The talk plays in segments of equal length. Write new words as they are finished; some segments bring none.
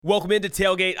Welcome into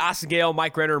Tailgate. Austin Gale,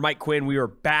 Mike Renner, Mike Quinn. We are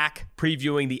back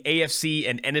previewing the AFC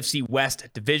and NFC West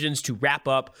divisions to wrap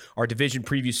up our division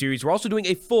preview series. We're also doing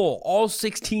a full, all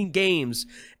 16 games,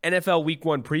 NFL Week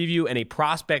 1 preview and a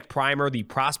prospect primer, the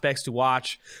prospects to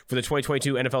watch for the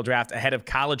 2022 NFL Draft ahead of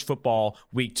college football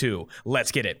Week 2.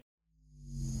 Let's get it.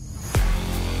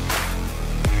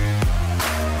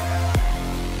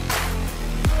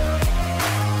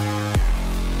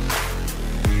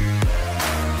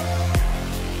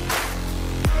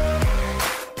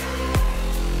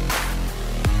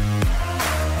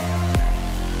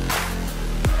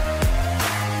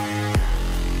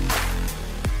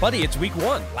 Buddy, it's week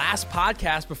 1. Last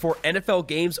podcast before NFL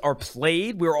games are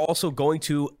played. We're also going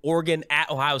to Oregon at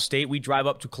Ohio State. We drive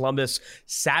up to Columbus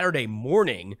Saturday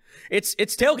morning. It's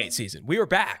tailgate season. We are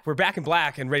back. We're back in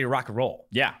black and ready to rock and roll.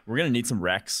 Yeah, we're going to need some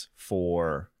recs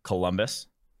for Columbus.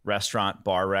 Restaurant,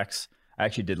 bar recs. I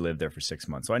actually did live there for 6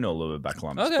 months, so I know a little bit about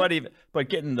Columbus. Okay. But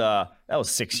getting that was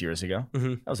 6 years ago.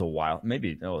 Mm-hmm. That was a while.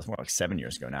 Maybe it was more like 7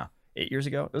 years ago now. 8 years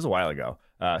ago? It was a while ago.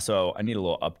 So I need a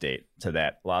little update to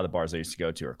that. A lot of the bars I used to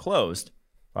go to are closed.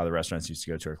 A lot of the restaurants I used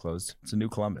to go to are closed. It's a new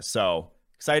Columbus. So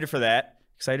excited for that.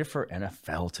 Excited for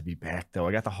NFL to be back, though.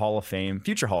 I got the Hall of Fame,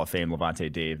 future Hall of Fame Levante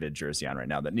David jersey on right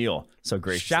now that Neil so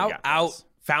graciously Shout got out us.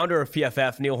 Founder of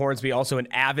PFF, Neil Hornsby, also an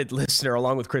avid listener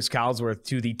along with Chris Collinsworth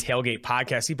to the Tailgate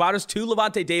podcast. He bought us 2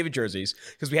 Levante David jerseys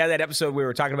because we had that episode where we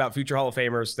were talking about future Hall of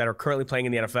Famers that are currently playing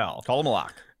in the NFL. Call him a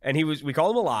lock. And we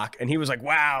called him a lock, and he was like,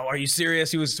 wow, are you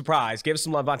serious? He was surprised. Gave us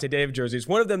some Levante David jerseys.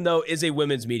 One of them, though, is a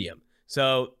women's medium.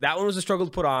 So that one was a struggle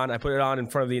to put on. I put it on in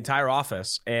front of the entire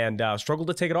office and struggled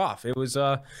to take it off. It was,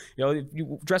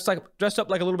 you dressed up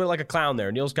like a little bit like a clown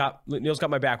there. Neil's got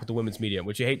my back with the women's medium,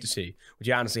 which you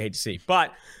honestly hate to see.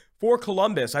 But for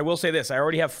Columbus, I will say this. I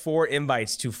already have 4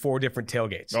 invites to 4 different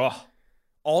tailgates. Oh.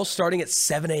 All starting at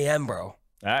 7 a.m., bro.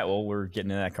 All right, well, we're getting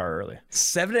in that car early.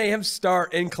 7 a.m.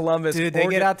 start in Columbus. Dude, they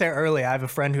get out there early. I have a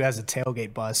friend who has a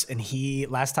tailgate bus, and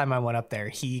last time I went up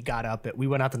there, we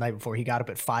went out the night before. He got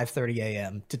up at 5:30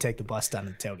 a.m. to take the bus down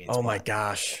to the tailgate. Oh my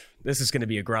gosh. This is going to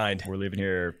be a grind. We're leaving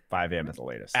here 5 a.m. at the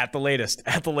latest. At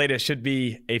the latest should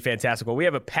be a fantastic one. We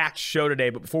have a packed show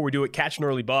today, but before we do it, catch an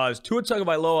early buzz. Tua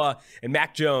Tagovailoa and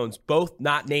Mac Jones, both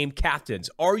not named captains.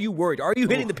 Are you worried? Are you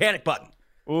hitting the panic button?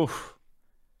 Oof.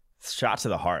 Shot to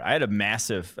the heart. I had a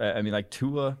massive,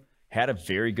 Tua had a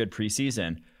very good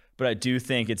preseason, but I do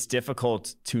think it's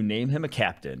difficult to name him a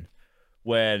captain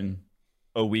when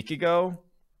a week ago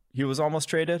he was almost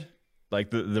traded. Like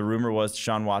the rumor was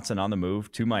Deshaun Watson on the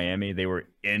move to Miami. They were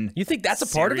in. You think that's a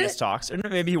part of it? Talks, and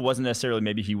maybe he wasn't necessarily.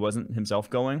 Maybe he wasn't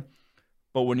himself going.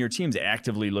 But when your team's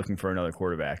actively looking for another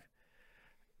quarterback,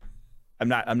 I'm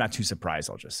not too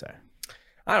surprised. I'll just say.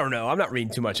 I don't know. I'm not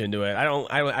reading too much into it.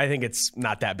 I think it's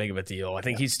not that big of a deal. I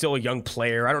think he's still a young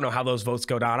player. I don't know how those votes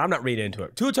go down. I'm not reading into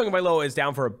it. Tua Tagovailoa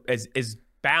is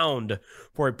bound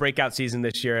for a breakout season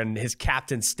this year, and his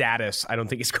captain status, I don't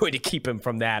think is going to keep him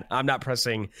from that. I'm not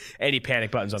pressing any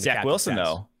panic buttons on the captain. Zach Wilson, status.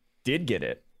 though, did get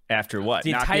it after what?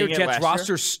 The entire Jets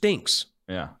roster stinks.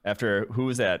 Yeah. After, who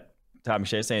was that? Todd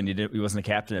McShay saying he wasn't a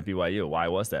captain at BYU. Why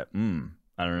was that?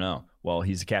 I don't know. Well,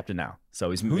 he's a captain now.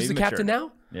 So he's Who's the captain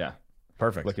now? Yeah.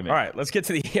 Perfect. Look at me. All right, let's get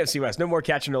to the AFC West. No more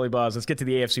catching early buzz. Let's get to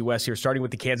the AFC West here, starting with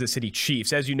the Kansas City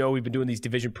Chiefs. As you know, we've been doing these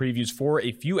division previews for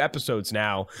a few episodes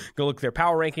now. Go look at their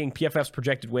power ranking, PFF's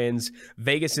projected wins,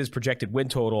 Vegas's projected win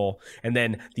total, and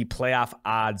then the playoff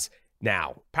odds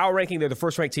now. Power ranking, they're the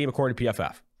first-ranked team according to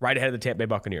PFF, right ahead of the Tampa Bay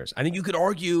Buccaneers. I think you could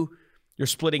argue you're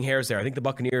splitting hairs there. I think the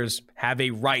Buccaneers have a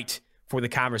right for the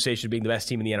conversation of being the best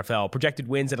team in the NFL. Projected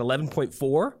wins at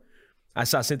 11.4. I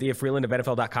saw Cynthia Freeland of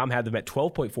NFL.com had them at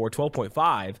 12.4,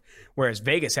 12.5, whereas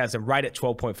Vegas has them right at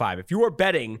 12.5. If you are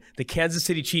betting the Kansas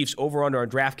City Chiefs over-under on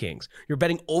DraftKings, you're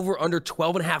betting over-under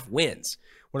 12.5 wins,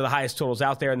 one of the highest totals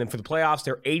out there. And then for the playoffs,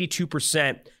 they're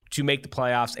 82% to make the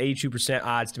playoffs, 82%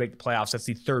 odds to make the playoffs. That's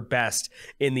the third best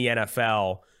in the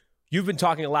NFL. You've been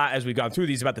talking a lot as we've gone through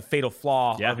these about the fatal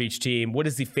flaw of each team. What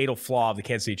is the fatal flaw of the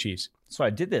Kansas City Chiefs? So I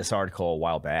did this article a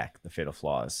while back, the fatal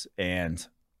flaws, and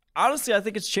honestly, I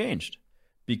think it's changed.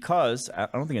 Because I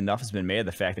don't think enough has been made of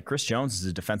the fact that Chris Jones is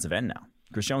a defensive end now.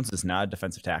 Chris Jones is not a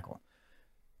defensive tackle.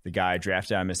 The guy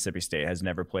drafted out of Mississippi State has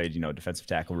never played, defensive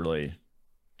tackle, really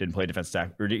didn't play defensive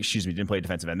tackle, didn't play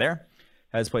defensive end there.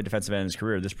 Has played defensive end in his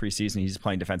career. This preseason, he's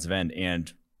playing defensive end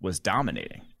and was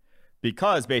dominating.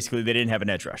 Because basically they didn't have an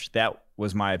edge rush. That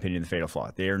was my opinion, the fatal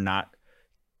flaw. They are not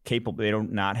capable, they do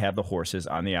not have the horses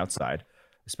on the outside,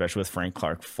 especially with Frank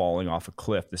Clark falling off a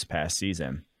cliff this past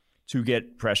season, to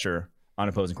get pressure on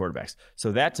opposing quarterbacks.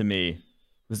 So that, to me,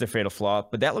 was their fatal flaw.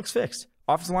 But that looks fixed.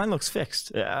 Offensive line looks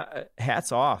fixed.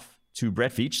 Hats off to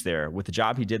Brett Veach there with the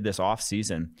job he did this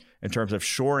offseason in terms of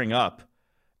shoring up.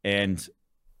 And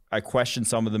I question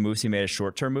some of the moves he made as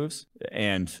short-term moves,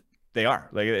 and they are.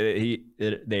 Like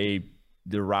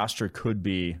the roster could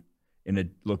be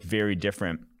look very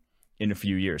different in a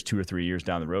few years, 2 or 3 years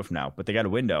down the road from now. But they got a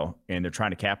window, and they're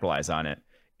trying to capitalize on it.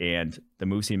 And the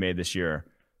moves he made this year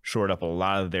shored up a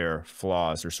lot of their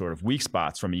flaws or sort of weak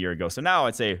spots from a year ago. So now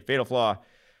I'd say fatal flaw,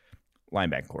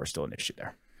 linebacker core is still an issue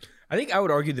there. I think I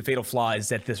would argue the fatal flaw is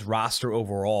that this roster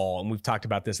overall, and we've talked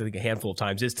about this, I think, a handful of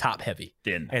times, is top heavy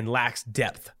and lacks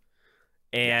depth.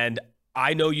 And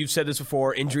I know you've said this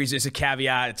before, injuries is a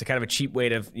caveat. It's a kind of a cheap way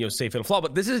to say fatal flaw,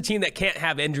 but this is a team that can't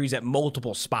have injuries at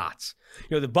multiple spots.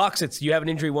 The Bucs, it's you have an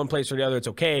injury one place or the other, it's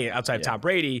okay outside of Tom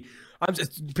Brady.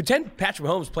 Pretend Patrick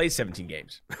Mahomes plays 17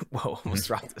 games. Whoa, almost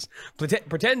dropped this.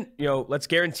 Pretend, let's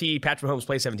guarantee Patrick Mahomes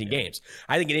plays 17 games.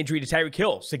 I think an injury to Tyreek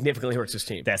Hill significantly hurts his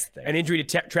team. That's the thing. An injury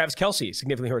to Travis Kelce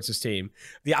significantly hurts his team.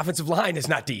 The offensive line is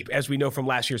not deep, as we know from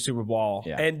last year's Super Bowl.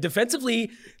 Yeah. And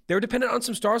defensively, they're dependent on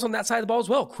some stars on that side of the ball as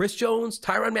well. Chris Jones,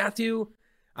 Tyrann Mathieu.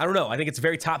 I don't know. I think it's a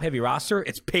very top-heavy roster.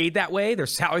 It's paid that way. Their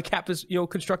salary cap is,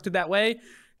 constructed that way.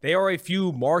 They are a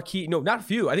few marquee, not a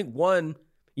few. I think one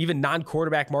even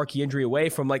non-quarterback marquee injury away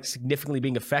from significantly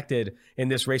being affected in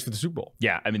this race for the Super Bowl.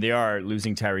 Yeah, I mean, they are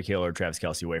losing Tyreek Hill or Travis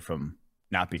Kelce away from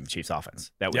not being the Chiefs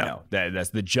offense. That we know.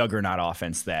 That's the juggernaut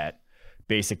offense that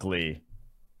basically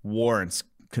warrants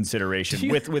consideration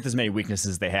with as many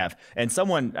weaknesses as they have. And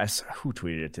who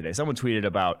tweeted it today? Someone tweeted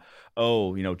about,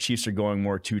 Chiefs are going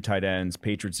more 2 tight ends,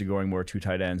 Patriots are going more 2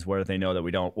 tight ends. What do they know that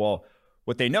we don't? Well,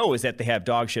 what they know is that they have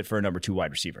dog shit for a number 2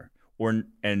 wide receiver.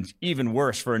 And even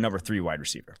worse for a number 3 wide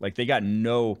receiver. Like they got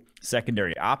no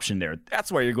secondary option there.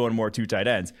 That's why you're going more 2 tight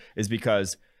ends, is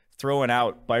because throwing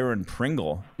out Byron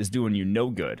Pringle is doing you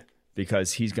no good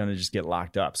because he's going to just get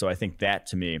locked up. So I think that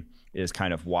to me is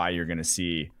kind of why you're going to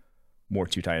see more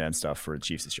 2 tight end stuff for the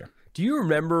Chiefs this year. Do you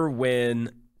remember when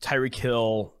Tyreek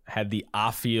Hill had the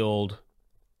off-field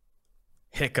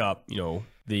hiccup,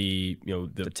 the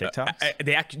TikToks?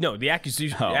 The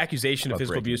accusation of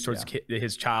physical abuse towards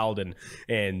his child, and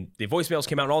the voicemails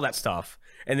came out and all that stuff.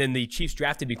 And then the Chiefs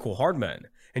drafted Mecole Hardman,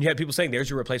 and you had people saying, "There's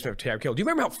your replacement for Tyreek Hill." Do you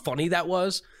remember how funny that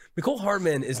was? Mecole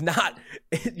Hardman is not.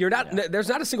 There's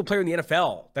not a single player in the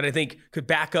NFL that I think could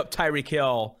back up Tyreek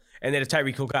Hill. And then if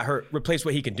Tyreek Hill got hurt, replace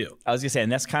what he can do. I was gonna say,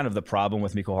 and that's kind of the problem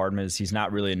with Mecole Hardman is he's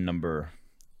not really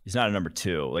he's not a number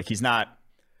 2. Like he's not.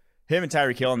 Him and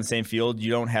Tyreek Hill on the same field,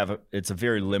 you don't have it's a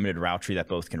very limited route tree that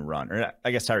both can run. Or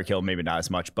I guess Tyreek Hill maybe not as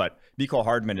much, but Mecole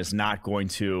Hardman is not going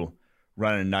to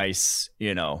run a nice,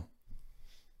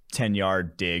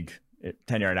 10-yard dig,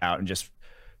 10-yard out, and just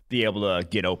be able to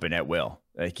get open at will.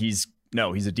 Like he's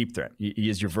a deep threat. He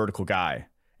is your vertical guy.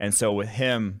 And so with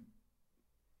him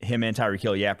and Tyreek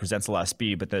Hill, presents a lot of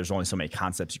speed, but there's only so many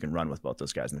concepts you can run with both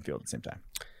those guys in the field at the same time.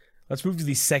 Let's move to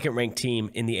the second-ranked team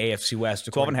in the AFC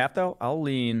West. 12.5, though, I'll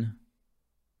lean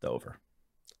the over.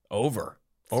 Over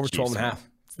 12.5. I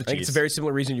think it's a very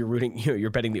similar reason you're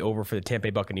betting the over for the Tampa Bay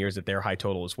Buccaneers at their high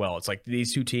total as well. It's like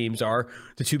these 2 teams are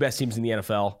the 2 best teams in the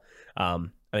NFL. I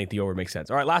think the over makes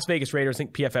sense. All right, Las Vegas Raiders. I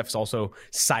think PFF is also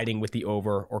siding with the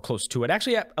over or close to it.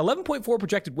 Actually, at 11.4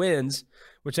 projected wins,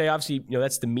 which they obviously,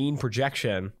 that's the mean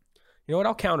projection. You know what?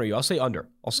 I'll counter you. I'll say under.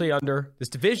 This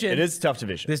division. It is a tough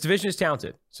division. This division is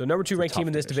talented. So number 2 ranked team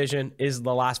in this division is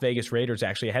the Las Vegas Raiders,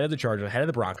 actually ahead of the Chargers, ahead of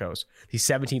the Broncos. The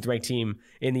 17th ranked team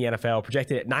in the NFL,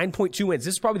 projected at 9.2 wins.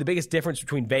 This is probably the biggest difference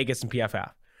between Vegas and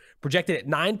PFF. Projected at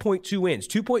 9.2 wins.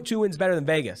 2.2 wins better than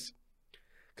Vegas.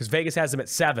 Because Vegas has them at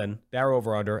 7. They're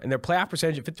over under. And their playoff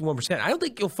percentage at 51%. I don't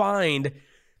think you'll find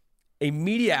a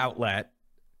media outlet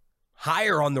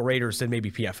higher on the Raiders than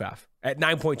maybe PFF at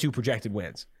 9.2 projected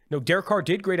wins. Derek Carr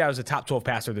did grade out as a top 12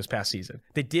 passer this past season.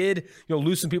 They did,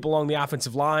 lose some people along the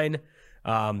offensive line.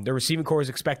 Their receiving core is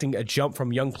expecting a jump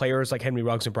from young players like Henry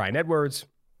Ruggs and Bryan Edwards.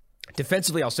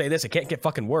 Defensively, I'll say this: it can't get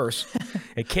fucking worse.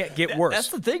 It can't get worse. That's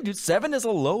the thing, dude. 7 is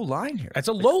a low line here. That's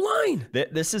a low line.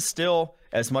 This is still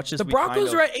as much as the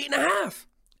Broncos are at 8.5.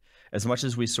 As much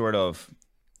as we sort of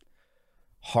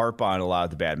harp on a lot of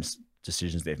the bad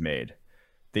decisions they've made,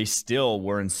 they still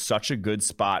were in such a good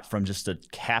spot from just a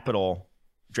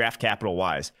draft capital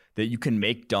wise, that you can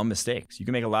make dumb mistakes. You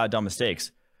can make a lot of dumb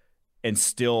mistakes and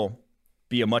still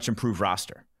be a much improved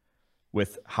roster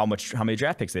with how many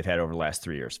draft picks they've had over the last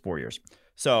 4 years.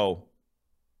 So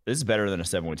this is better than a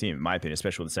 7-win team, in my opinion,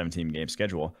 especially with a 17-game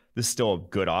schedule. This is still a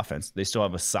good offense. They still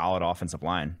have a solid offensive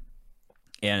line.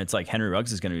 And it's like Henry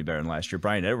Ruggs is going to be better than last year.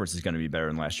 Bryan Edwards is going to be better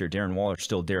than last year. Darren Waller is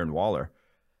still Darren Waller.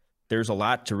 There's a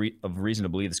lot of reason to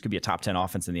believe this could be a top 10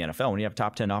 offense in the NFL. When you have a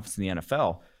top 10 offense in the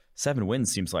NFL, 7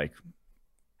 wins seems like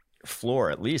floor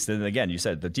at least. And again, you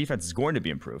said the defense is going to be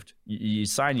improved. You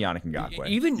sign Yannick Ngakoue.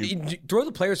 Even throw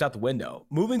the players out the window.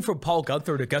 Moving from Paul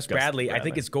Gunther to Gus Bradley, I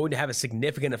think it's going to have a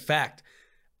significant effect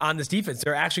on this defense.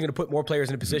 They're actually going to put more players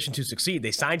in a position to succeed.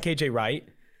 They signed KJ Wright.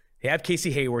 They have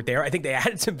Casey Hayward there. I think they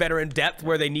added some veteran depth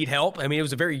where they need help. I mean, it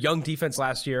was a very young defense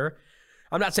last year.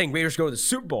 I'm not saying Raiders go to the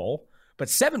Super Bowl, but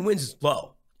 7 wins is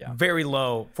low. Yeah. Very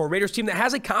low for a Raiders team that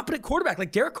has a competent quarterback.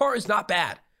 Like, Derek Carr is not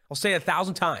bad. I'll say it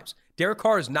 1,000 times. Derek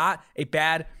Carr is not a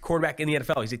bad quarterback in the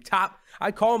NFL. He's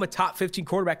I'd call him a top 15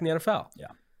 quarterback in the NFL. Yeah.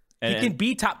 He can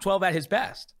be top 12 at his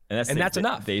best. And that's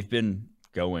enough. They've been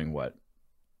going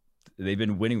They've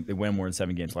been winning. They won more than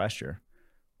 7 games last year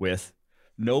with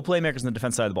no playmakers on the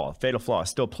defense side of the ball. Fatal flaw.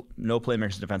 Still no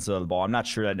playmakers on the defense side of the ball. I'm not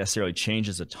sure that necessarily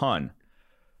changes a ton,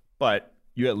 but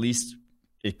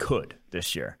it could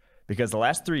this year. Because the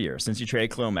last 3 years, since you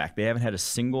traded Khalil Mack, they haven't had a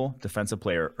single defensive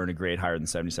player earn a grade higher than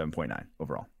 77.9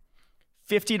 overall.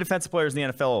 50 defensive players in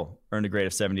the NFL earned a grade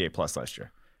of 78 plus last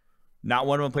year. Not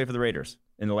one of them played for the Raiders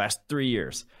in the last 3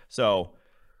 years. So,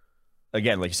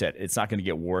 again, like you said, it's not going to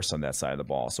get worse on that side of the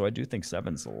ball. So I do think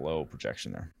 7's a low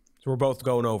projection there. So we're both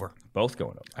going over. Both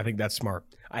going over. I think that's smart.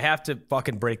 I have to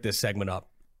fucking break this segment up.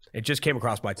 It just came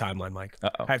across my timeline, Mike.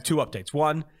 Uh-oh. I have 2 updates.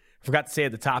 One, I forgot to say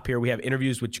at the top here, we have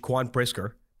interviews with Jaquan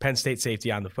Brisker, Penn State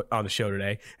safety, on the show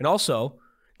today. And also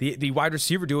the wide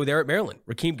receiver duo there at Maryland,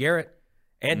 Raheem Garrett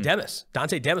and Demis.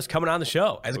 Dante Demis coming on the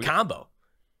show as a combo.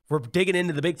 We're digging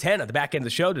into the Big Ten at the back end of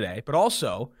the show today. But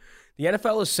also, the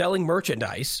NFL is selling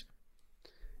merchandise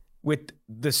with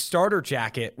the starter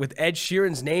jacket with Ed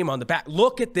Sheeran's name on the back.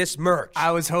 Look at this merch.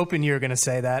 I was hoping you were going to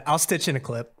say that. I'll stitch in a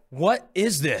clip. What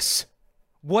is this?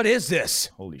 What is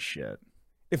this? Holy shit.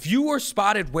 If you were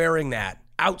spotted wearing that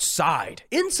outside,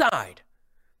 inside,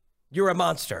 you're a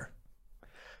monster.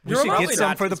 We should get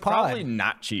some for the pod. Probably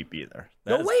not cheap either.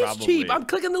 No way it's cheap. I'm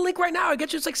clicking the link right now. I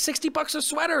get you, it's like $60 a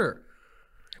sweater.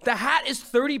 The hat is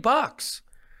 $30.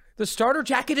 The starter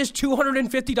jacket is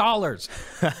 $250.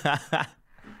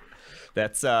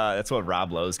 That's what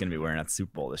Rob Lowe is going to be wearing at the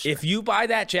Super Bowl this year. If you buy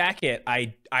that jacket,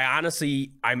 I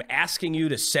honestly, I'm asking you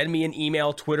to send me an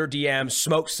email, Twitter DM,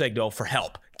 smoke signal for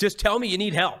help. Just tell me you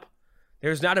need help.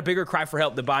 There's not a bigger cry for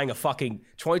help than buying a fucking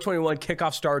 2021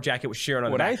 kickoff star jacket with Sheeran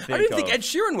on the back. I don't even think Ed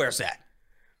Sheeran wears that.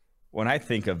 When I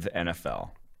think of the NFL,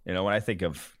 when I think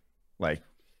of like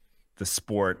the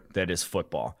sport that is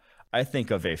football, I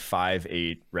think of a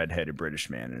 5'8" redheaded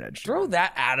British man in Ed Sheeran. Throw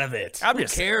that out of it. Who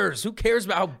cares? Who cares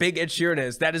about how big Ed Sheeran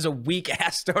is? That is a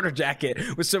weak-ass starter jacket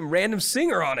with some random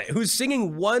singer on it who's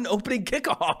singing one opening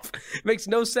kickoff. It makes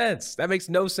no sense. That makes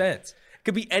no sense. It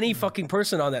could be any fucking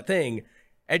person on that thing.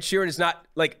 Ed Sheeran is not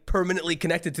like permanently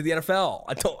connected to the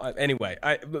NFL. Anyway,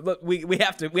 we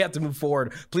have to move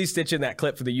forward. Please stitch in that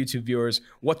clip for the YouTube viewers.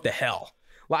 What the hell?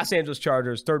 Los Angeles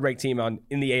Chargers, 3rd-ranked team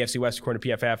in the AFC West according to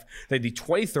PFF. They're the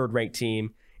 23rd-ranked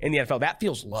team in the NFL. That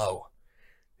feels low.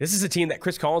 This is a team that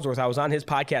Chris Collinsworth, I was on his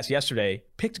podcast yesterday,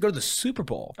 picked to go to the Super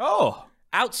Bowl. Oh,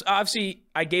 obviously,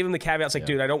 I gave him the caveats like,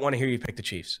 dude, I don't want to hear you pick the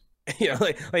Chiefs.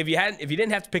 Like if you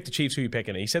didn't have to pick the Chiefs, who are you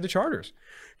picking? And he said the Chargers.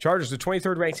 Chargers, the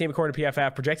 23rd ranked team according to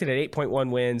PFF, projected at 8.1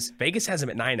 wins. Vegas has them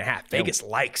at 9.5. Vegas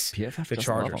likes PFF the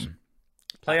Chargers.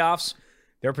 Playoffs,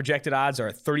 their projected odds are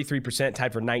at 33%,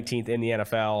 tied for 19th in the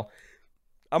NFL.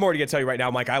 I'm already gonna tell you right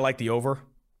now, Mike, I like the over.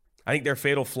 I think their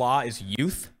fatal flaw is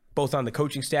youth, both on the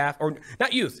coaching staff, or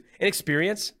not youth,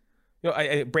 inexperience.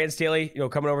 Brandon Staley,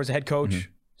 coming over as a head coach.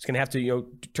 Mm-hmm. He's going to have to,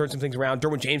 turn some things around.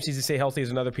 Derwin James needs to stay healthy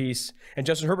is another piece. And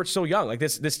Justin Herbert's still young. Like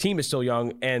this team is still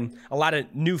young, and a lot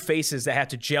of new faces that have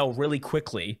to gel really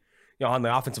quickly, on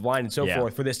the offensive line and so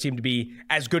forth for this team to be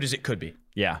as good as it could be.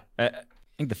 Yeah. I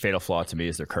think the fatal flaw to me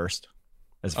is they're cursed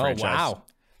as a franchise. Wow.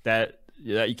 That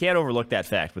you can't overlook that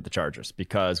fact with the Chargers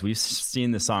because we've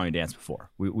seen the song and dance before.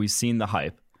 We've seen the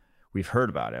hype. We've heard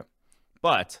about it.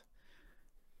 But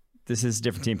this is a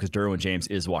different team because Derwin James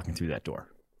is walking through that door.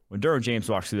 When Derwin James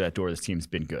walks through that door, this team's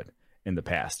been good in the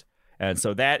past. And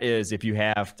so that is, if you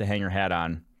have to hang your hat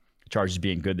on Chargers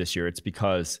being good this year, it's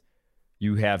because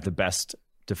you have the best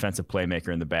defensive playmaker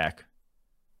in the back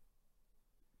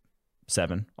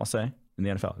 7, I'll say, in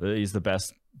the NFL. He's the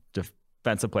best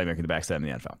defensive playmaker in the back 7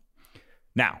 in the NFL.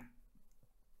 Now,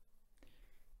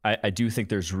 I do think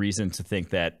there's reason to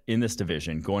think that in this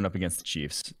division, going up against the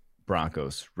Chiefs,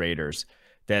 Broncos, Raiders,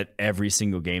 that every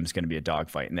single game is going to be a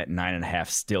dogfight, and that 9.5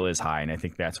 still is high. And I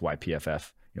think that's why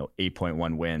PFF,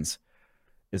 8.1 wins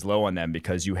is low on them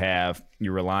because you're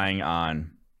relying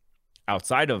on,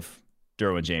 outside of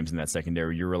Derwin James in that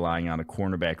secondary, you're relying on a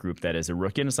cornerback group that is a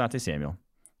rookie in Asante Samuel,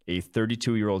 a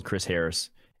 32-year-old Chris Harris,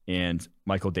 and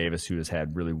Michael Davis, who has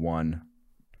had really 1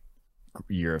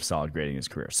 year of solid grading in his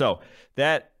career. So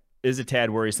that is a tad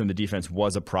worrisome. The defense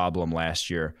was a problem last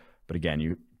year, but again,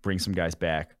 you bring some guys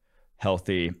back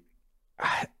healthy.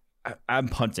 I'm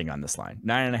punting on this line.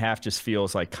 9.5 just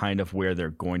feels like kind of where they're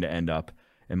going to end up,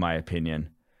 in my opinion.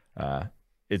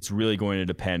 It's really going to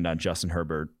depend on Justin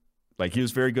Herbert. Like, he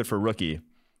was very good for a rookie.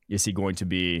 Is he going to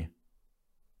be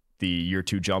the year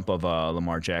 2 jump of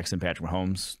Lamar Jackson, Patrick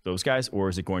Mahomes, those guys, or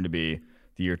is it going to be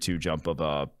the year 2 jump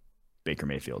of Baker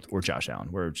Mayfield or Josh Allen,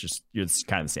 where it's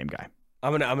kind of the same guy?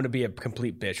 I'm gonna be a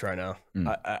complete bitch right now.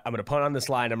 I'm gonna punt on this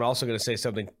line. I'm also gonna say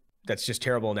something that's just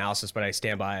terrible analysis, but I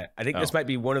stand by it. I think this might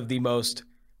be one of the most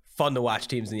fun to watch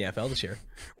teams in the NFL this year.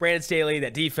 Brandon Staley,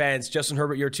 that defense, Justin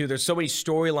Herbert year 2. There's so many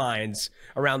storylines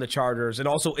around the Chargers, and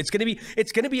also it's gonna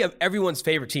be everyone's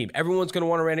favorite team. Everyone's gonna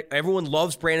want to run. Everyone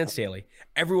loves Brandon Staley.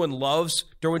 Everyone loves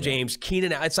Derwin James,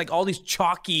 Keenan. It's like all these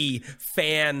chalky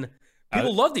fan.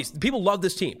 People love these. People love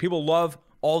this team. People love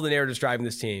all the narratives driving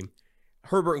this team.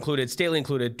 Herbert included, Staley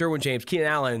included, Derwin James, Keenan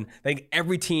Allen. I think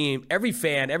every team, every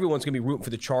fan, everyone's going to be rooting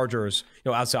for the Chargers,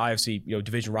 outside IFC,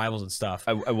 division rivals and stuff.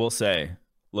 I will say,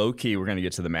 low key, we're going to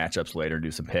get to the matchups later and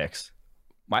do some picks.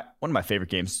 One of my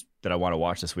favorite games that I want to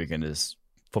watch this weekend is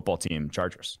football team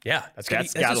Chargers. Yeah, that's got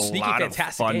a lot of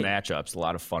fun game. Matchups, a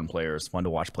lot of fun players, fun to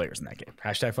watch players in that game.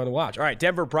 Hashtag fun to watch. All right,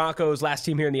 Denver Broncos, last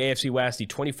team here in the AFC West, the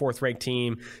 24th ranked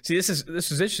team. See, this is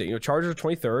interesting. Chargers are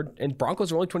 23rd, and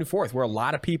Broncos are only 24th, where a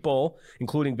lot of people,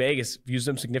 including Vegas, views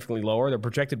them significantly lower. Their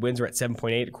projected wins are at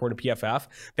 7.8 according to PFF.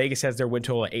 Vegas has their win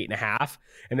total at 8.5,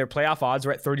 and their playoff odds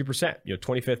are at 30%.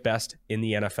 25th best in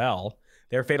the NFL.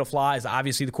 Their fatal flaw is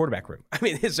obviously the quarterback room. I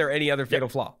mean, is there any other fatal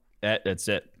flaw? That's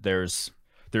it.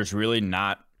 There's really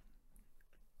not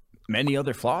many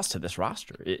other flaws to this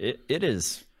roster. It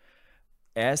is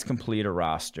as complete a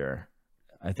roster.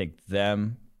 I think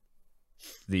them,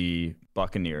 the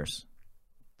Buccaneers,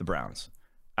 the Browns,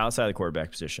 outside the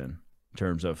quarterback position in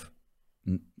terms of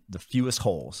the fewest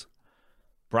holes.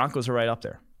 Broncos are right up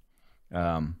there.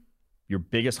 Your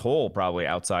biggest hole probably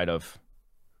outside of,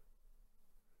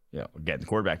 again, the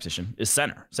quarterback position is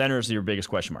center. Center is your biggest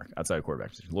question mark outside of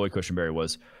quarterback position. Lloyd Cushenberry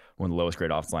was one of the lowest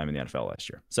grade offensive linemen in the NFL last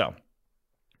year. So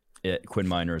Quinn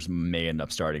Miners may end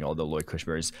up starting, although Lloyd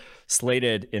Cushenberry's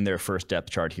slated in their first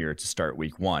depth chart here to start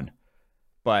week 1.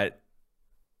 But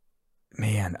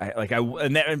man,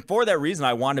 and for that reason,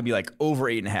 I want to be like over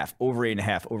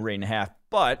 8.5.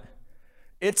 But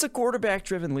it's a quarterback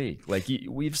driven league. Like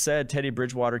we've said, Teddy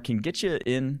Bridgewater can get you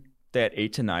in that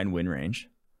 8 to 9 win range.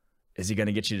 Is he going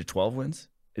to get you to 12 wins?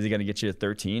 Is he going to get you to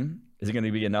 13? Is it going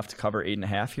to be enough to cover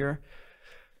 8.5 here?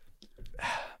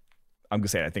 I'm going to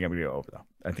say it. I think I'm going to go over, though.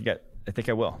 I think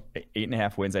I will.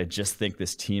 8.5 wins. I just think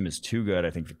this team is too good. I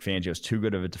think Vic Fangio is too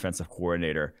good of a defensive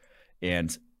coordinator.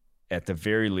 And at the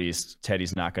very least,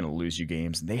 Teddy's not going to lose you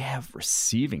games. They have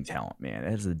receiving talent, man.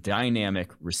 It is a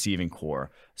dynamic receiving core,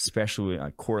 especially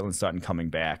Courtland Sutton coming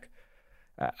back.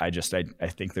 I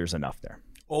think there's enough there.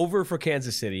 Over for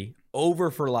Kansas City, over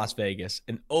for Las Vegas,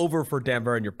 and over for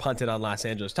Denver, and you're punted on Los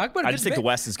Angeles. Talk about it. I just think the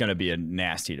West is going to be a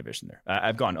nasty division there.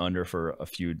 I've gone under for a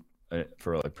few,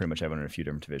 pretty much I've won in a few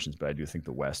different divisions, but I do think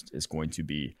the West is going to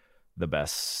be the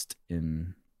best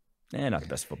in, not the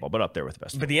best football, but up there with the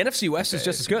best. But the NFC West is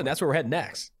just as good, and that's where we're heading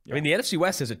next. Yeah. I mean, the NFC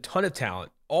West has a ton of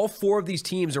talent. All 4 of these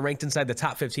teams are ranked inside the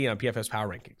top 15 on PFF's power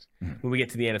rankings when we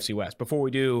get to the NFC West. Before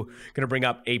we do, going to bring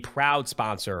up a proud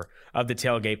sponsor of the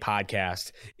Tailgate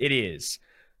podcast. It is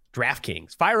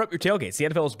DraftKings. Fire up your tailgates. The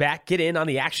NFL is back. Get in on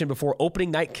the action before opening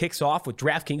night kicks off with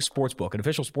DraftKings Sportsbook, an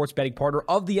official sports betting partner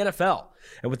of the NFL.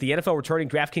 And with the NFL returning,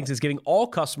 DraftKings is giving all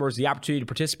customers the opportunity to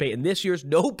participate in this year's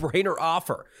no-brainer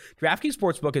offer. DraftKings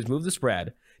Sportsbook has moved the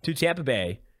spread to Tampa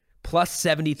Bay plus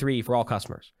 73 for all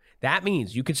customers. That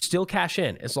means you can still cash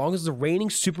in as long as the reigning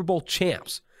Super Bowl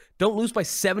champs don't lose by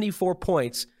 74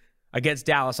 points against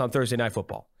Dallas on Thursday Night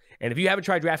Football. And if you haven't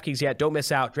tried DraftKings yet, don't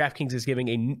miss out. DraftKings is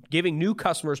giving new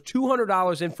customers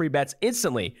 $200 in free bets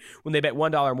instantly when they bet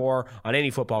 $1 more on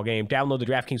any football game. Download the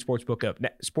DraftKings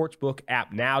Sportsbook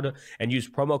app now and use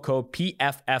promo code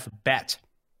PFFBET.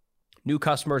 New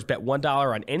customers bet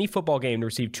 $1 on any football game to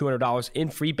receive $200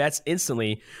 in free bets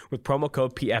instantly with promo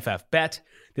code PFFBET.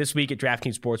 This week at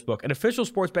DraftKings Sportsbook, an official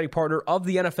sports betting partner of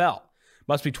the NFL.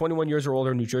 Must be 21 years or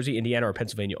older, New Jersey, Indiana, or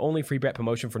Pennsylvania only. Free bet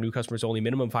promotion for new customers only.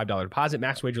 Minimum $5 deposit.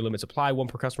 Max wager limits apply. 1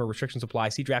 per customer. Restrictions apply.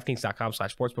 See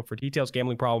DraftKings.com/sportsbook for details.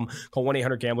 Gambling problem? Call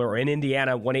 1-800-GAMBLER or in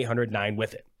Indiana,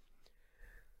 1-800-9-WITH-IT.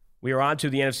 We are on to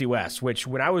the NFC West, which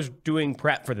when I was doing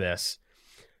prep for this,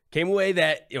 came away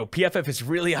that PFF is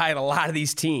really high on a lot of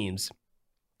these teams.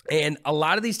 And a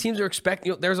lot of these teams are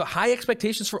expecting, there's a high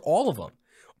expectations for all of them.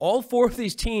 All 4 of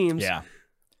these teams. Yeah.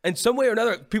 In some way or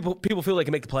another, people feel they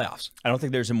can make the playoffs. I don't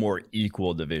think there's a more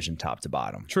equal division top to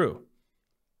bottom. True.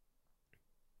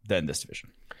 than this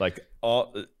division. Like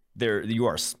you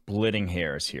are splitting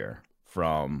hairs here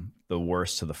from the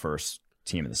worst to the first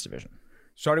team in this division.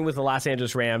 Starting with the Los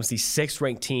Angeles Rams, the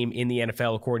 6th-ranked team in the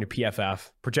NFL according to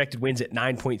PFF. Projected wins at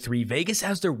 9.3. Vegas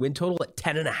has their win total at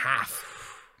 10.5.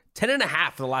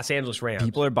 10.5 for the Los Angeles Rams.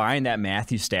 People are buying that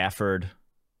Matthew Stafford,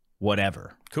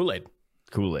 whatever. Kool-Aid.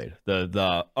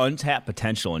 The untapped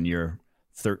potential in year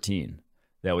 13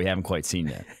 that we haven't quite seen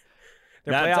yet.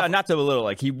 Not to belittle,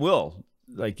 he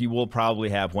will probably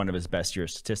have one of his best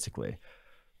years statistically.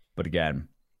 But again,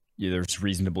 there's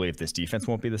reason to believe this defense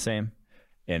won't be the same.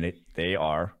 And they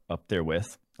are up there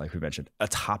with, like we mentioned, a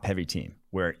top-heavy team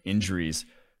where injuries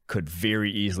could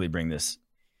very easily bring this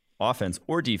offense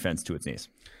or defense to its knees.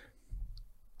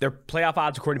 Their playoff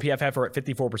odds, according to PFF, are at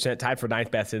 54%, tied for 9th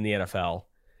best in the NFL.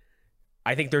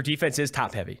 I think their defense is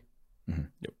top-heavy. Mm-hmm.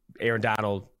 Aaron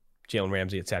Donald, Jalen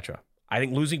Ramsey, etc. I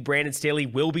think losing Brandon Staley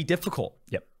will be difficult.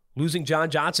 Yep. Losing John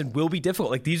Johnson will be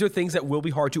difficult. These are things that will be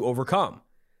hard to overcome.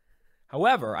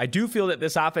 However, I do feel that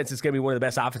this offense is going to be one of the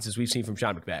best offenses we've seen from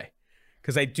Sean McVay.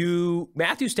 Because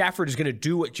Matthew Stafford is going to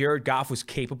do what Jared Goff was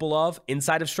capable of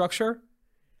inside of structure,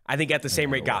 I think at the same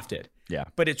rate Goff did. Yeah.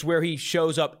 But it's where he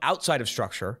shows up outside of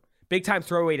structure. Big time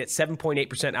throw rate at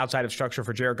 7.8% outside of structure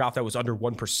for Jared Goff. That was under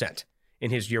 1%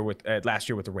 in his year last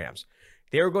year with the Rams.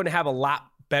 They are going to have a lot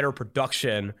better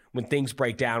production when things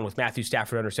break down with Matthew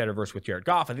Stafford under center versus with Jared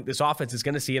Goff. I think this offense is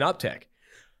going to see an uptick.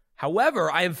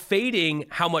 However, I am fading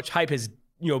how much hype has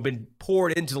been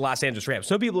poured into the Los Angeles Rams.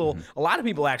 A lot of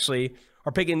people actually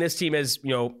are picking this team as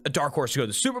a dark horse to go to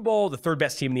the Super Bowl, the 3rd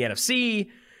best team in the NFC.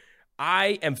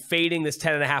 I am fading this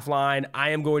 10.5 line.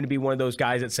 I am going to be one of those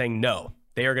guys that's saying no.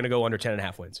 They are going to go under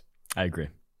 10.5 wins. I agree.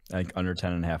 I think under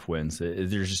 10.5 wins.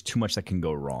 There's just too much that can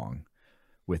go wrong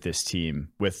with this team.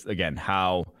 With again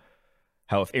how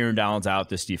if Aaron Donald's out,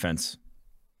 this defense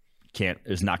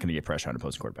is not going to get pressure on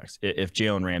opposing quarterbacks. If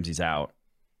Jalen Ramsey's out,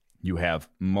 you have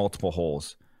multiple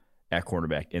holes at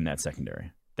quarterback in that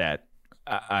secondary. That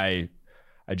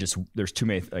there's too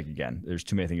many there's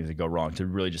too many things that go wrong to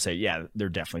really just say, yeah, they're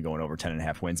definitely going over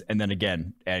 10.5 wins. And then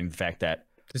again, adding the fact that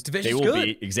this division is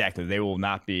good.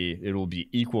 It will be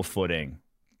equal footing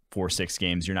for 6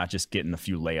 games. You're not just getting a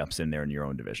few layups in there in your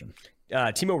own division.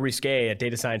 Timo Risque, a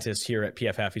data scientist here at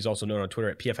PFF, he's also known on Twitter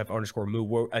at PFF_Moo,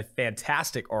 wrote a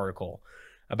fantastic article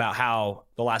about how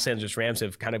the Los Angeles Rams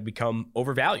have kind of become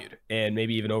overvalued and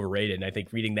maybe even overrated. And I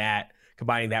think reading that,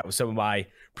 combining that with some of my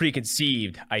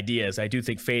preconceived ideas, I do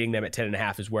think fading them at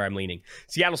 10.5 is where I'm leaning.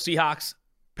 Seattle Seahawks,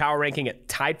 power ranking at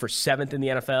tied for 7th in the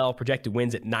NFL, projected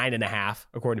wins at 9.5,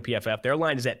 according to PFF. Their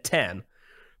line is at 10.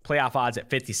 Playoff odds at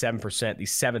 57%, the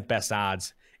 7th best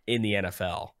odds in the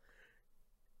NFL.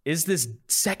 Is this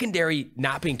secondary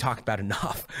not being talked about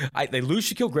enough? They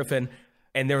lose Shaquille Griffin,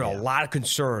 and there are a lot of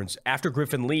concerns after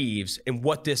Griffin leaves and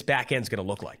what this back end is going to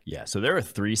look like. Yeah, so there are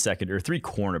 3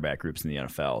 cornerback groups in the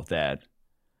NFL that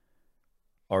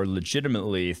are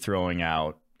legitimately throwing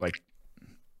out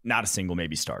not a single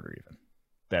maybe starter even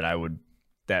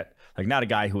not a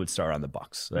guy who would start on the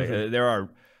Bucs. There are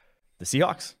the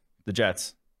Seahawks, the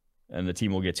Jets, and the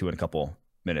team we'll get to in a couple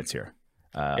minutes here.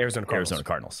 Arizona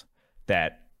Cardinals.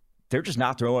 That they're just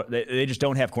not throwing. They just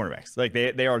don't have cornerbacks.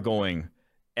 They are going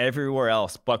everywhere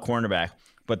else but cornerback.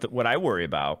 But what I worry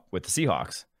about with the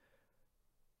Seahawks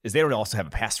is they don't also have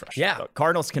a pass rush. Yeah. The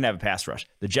Cardinals can have a pass rush.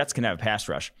 The Jets can have a pass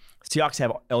rush. Seahawks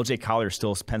have LJ Collier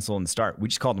still penciled in the start. We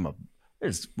just called him we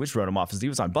just wrote him off as he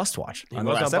was on Bust Watch.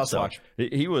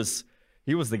 He was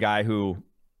the guy who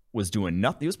was doing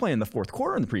nothing. He was playing in the 4th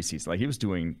quarter in the preseason. He was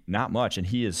doing not much, and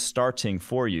he is starting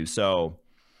for you. So,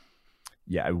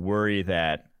 yeah, I worry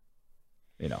that,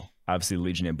 obviously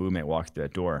Legion and Boo may walk through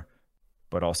that door,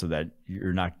 but also that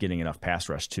you're not getting enough pass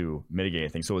rush to mitigate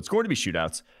anything. So it's going to be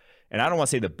shootouts. And I don't want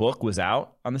to say the book was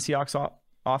out on the Seahawks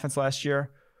offense last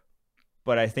year,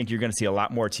 but I think you're going to see a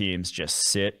lot more teams just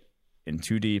sit in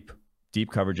too deep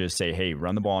coverages, say, hey,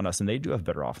 run the ball on us. And they do have a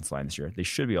better offense line this year. They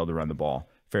should be able to run the ball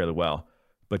fairly well,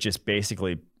 but just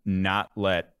basically not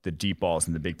let the deep balls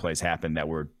and the big plays happen that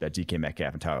DK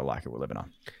Metcalf and Tyler Lockett were living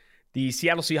on. The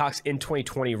Seattle Seahawks in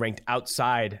 2020 ranked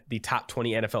outside the top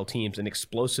 20 NFL teams in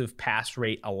explosive pass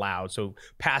rate allowed. So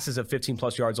passes of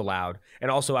 15-plus yards allowed, and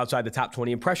also outside the top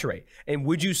 20 in pressure rate. And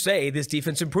would you say this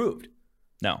defense improved?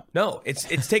 No,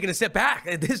 it's taken a step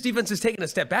back. This defense is taking a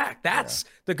step back. That's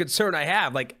the concern I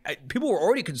have. People were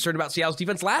already concerned about Seattle's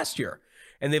defense last year,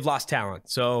 and they've lost talent.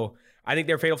 So I think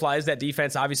their fatal flaw is that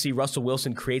defense. Obviously, Russell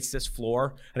Wilson creates this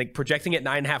floor. I think projecting at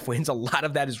 9.5 wins, a lot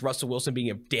of that is Russell Wilson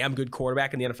being a damn good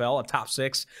quarterback in the NFL, a top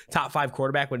 6, top 5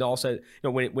 quarterback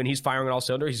when he's firing on all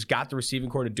cylinders. He's got the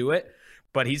receiving core to do it,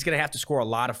 but he's going to have to score a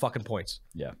lot of fucking points.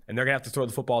 Yeah. And they're going to have to throw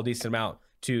the football a decent amount.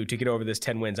 to get over this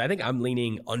 10 wins. I think I'm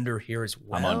leaning under here as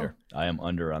well. I'm under. I am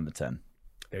under on the 10.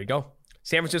 There you go.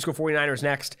 San Francisco 49ers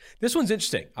next. This one's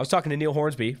interesting. I was talking to Neil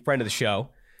Hornsby, friend of the show,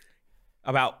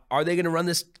 about are they going to run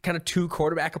this kind of 2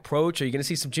 quarterback approach? Are you going to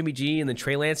see some Jimmy G and then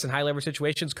Trey Lance in high leverage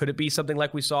situations? Could it be something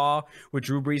like we saw with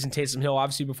Drew Brees and Taysom Hill,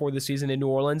 obviously before the season in New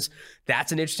Orleans?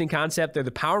 That's an interesting concept. They're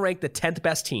the power ranked, the 10th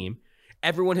best team.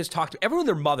 Everyone has talked to everyone.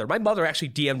 Their mother. My mother actually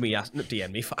texted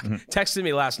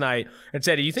me last night and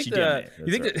said, "Do you think I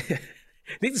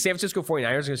think the San Francisco 49ers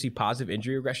are going to see positive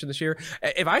injury regression this year?"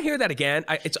 If I hear that again,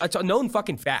 it's a known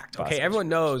fucking fact. Okay, everyone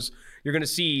knows you're going to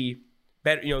see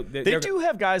better. They do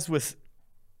have guys with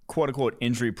quote unquote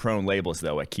injury prone labels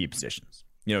though at key positions.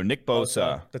 Nick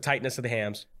Bosa, the tightness of the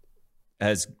hams,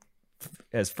 has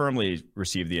firmly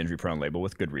received the injury prone label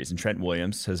with good reason. Trent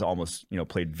Williams has almost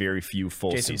played very few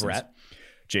full seasons.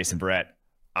 Jason Verrett,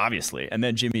 obviously, and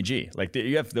then Jimmy G. Like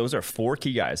those are 4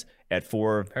 key guys at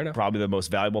 4 probably the most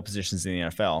valuable positions in the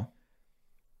NFL.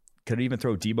 Could even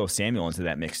throw Deebo Samuel into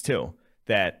that mix too.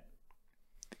 That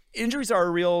injuries are a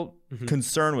real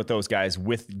concern with those guys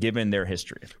given their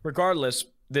history. Regardless,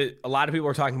 a lot of people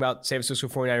are talking about San Francisco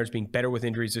 49ers being better with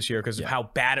injuries this year because of how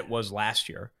bad it was last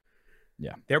year.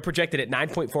 Yeah. They're projected at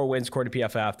 9.4 wins according to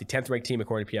PFF, the 10th ranked team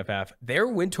according to PFF. Their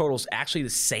win total is actually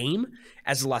the same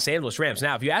as the Los Angeles Rams.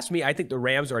 Now, if you ask me, I think the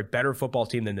Rams are a better football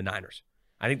team than the Niners.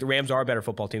 I think the Rams are a better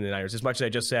football team than the Niners. As much as I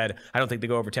just said, I don't think they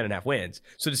go over 10.5 wins.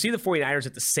 So to see the 49ers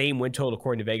at the same win total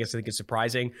according to Vegas, I think is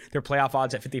surprising. Their playoff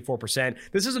odds at 54%.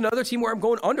 This is another team where I'm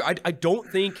going under. I don't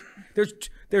think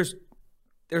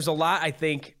there's a lot, I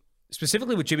think,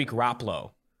 specifically with Jimmy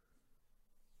Garoppolo,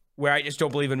 where I just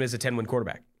don't believe him as a 10-win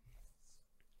quarterback.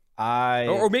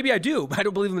 Or maybe I do, but I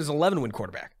don't believe him as an 11-win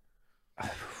quarterback.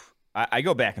 I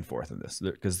go back and forth on this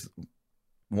because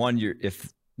one,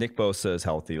 if Nick Bosa is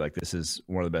healthy, like this is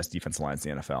one of the best defensive lines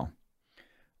in the NFL.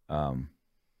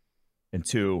 And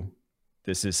 2,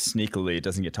 this is sneakily, it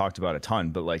doesn't get talked about a ton,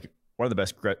 but like one of the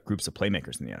best groups of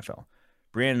playmakers in the NFL.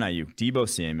 Brandon Ayuk, Deebo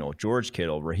Samuel, George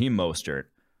Kittle, Raheem Mostert,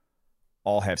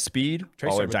 all have speed,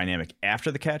 all are dynamic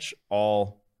after the catch,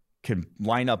 all can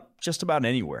line up just about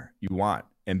anywhere you want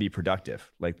and be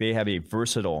productive. Like they have a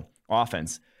versatile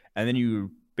offense. And then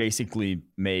you basically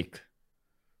make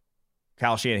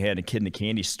Kyle Shanahan a kid in the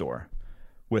candy store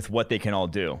with what they can all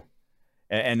do.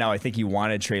 And now I think he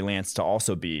wanted Trey Lance to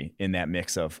also be in that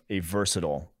mix of a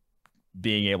versatile,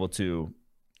 being able to,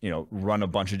 run a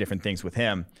bunch of different things with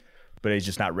him, but he's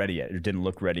just not ready yet. It didn't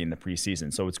look ready in the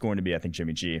preseason. So it's going to be, I think,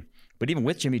 Jimmy G. But even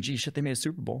with Jimmy G, they made a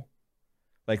Super Bowl.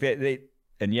 Like he,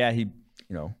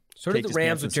 sort of the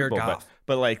Rams with Jared Goff.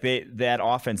 But like that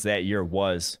offense that year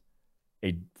was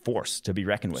a force to be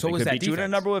reckoned with. So they was could that beat you in a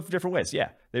number of different ways. Yeah,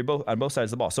 they're both on both sides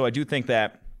of the ball. So I do think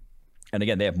that, and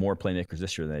again, they have more playmakers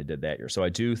this year than they did that year. So I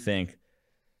do think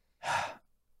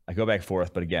I go back and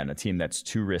forth, but again, a team that's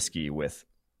too risky with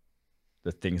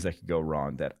the things that could go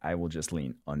wrong, that I will just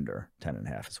lean under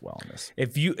 10.5 as well on this.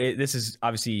 This is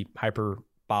obviously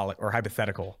hyperbolic or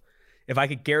hypothetical. If I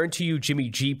could guarantee you Jimmy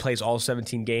G plays all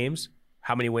 17 games,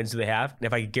 how many wins do they have? And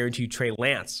if I could guarantee you Trey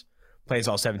Lance plays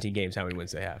all 17 games, how many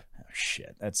wins do they have? Oh,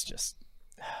 shit. That's just...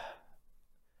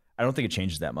 I don't think it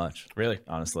changes that much. Really?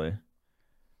 Honestly.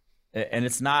 And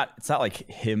it's not like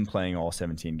him playing all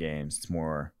 17 games. It's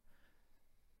more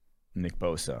Nick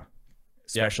Bosa,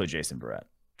 especially Jason Verrett,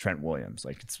 Trent Williams.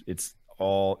 Like it's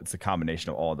a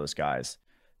combination of all of those guys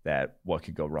that what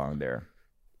could go wrong there.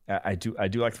 I do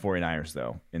like the 49ers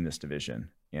though in this division.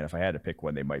 And if I had to pick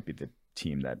one, they might be the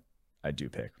team that I do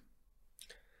pick.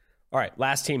 All right,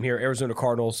 last team here, Arizona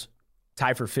Cardinals,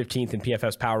 tied for 15th in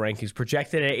PFF's power rankings,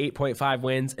 projected at 8.5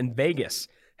 wins, and Vegas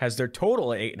has their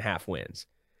total at 8.5 wins.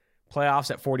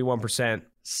 Playoffs at 41%,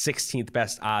 16th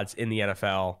best odds in the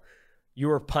NFL. You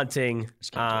were punting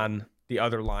on the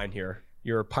other line here.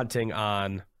 You're punting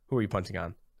on, who are you punting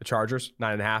on? The Chargers,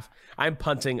 9.5. I'm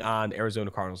punting on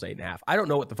Arizona Cardinals, 8.5. I don't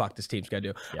know what the fuck this team's going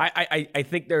to do. Yeah. I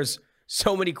think there's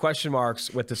so many question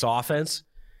marks with this offense,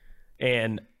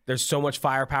 and there's so much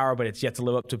firepower, but it's yet to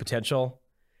live up to potential.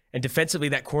 And defensively,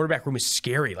 that quarterback room is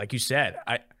scary, like you said.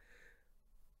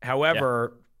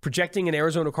 However, projecting an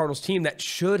Arizona Cardinals team that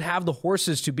should have the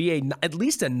horses to be at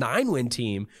least a 9-win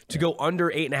team to go under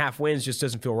 8.5 wins just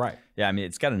doesn't feel right. Yeah, I mean,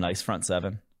 it's got a nice front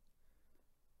seven.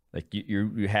 Like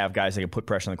you have guys that can put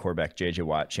pressure on the quarterback, J.J.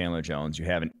 Watt, Chandler Jones. You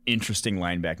have an interesting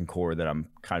linebacking core that I'm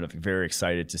kind of very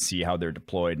excited to see how they're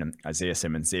deployed. And Isaiah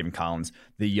Simmons, Zaven Collins,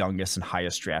 the youngest and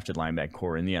highest drafted linebacking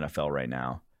core in the NFL right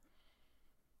now.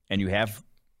 And you have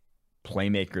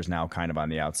playmakers now kind of on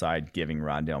the outside giving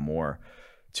Rondale Moore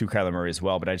to Kyler Murray as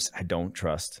well. But I don't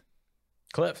trust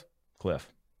Cliff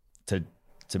to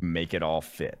make it all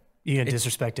fit. You gonna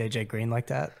disrespect AJ Green like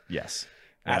that? Yes.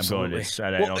 Absolutely. I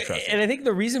don't trust him. And I think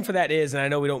the reason for that is, and I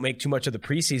know we don't make too much of the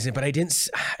preseason, but I didn't,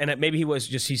 and maybe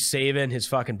he's saving his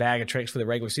fucking bag of tricks for the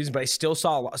regular season, but I still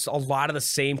saw a lot of the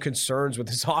same concerns with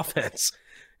his offense.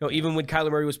 Even when Kyler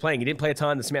Murray was playing, he didn't play a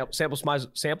ton. The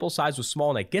sample size was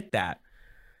small, and I get that,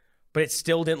 but it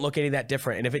still didn't look any that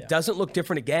different. And if it doesn't look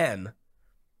different again,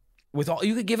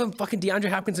 you could give him fucking DeAndre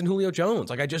Hopkins and Julio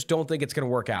Jones. Like, I just don't think it's going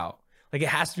to work out. Like, it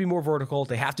has to be more vertical.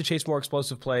 They have to chase more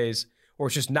explosive plays. Or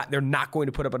it's just not, they're not going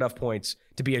to put up enough points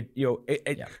to be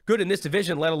good in this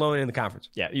division, let alone in the conference.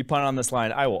 Yeah, you punt on this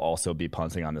line. I will also be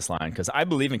punting on this line because I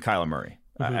believe in Kyler Murray.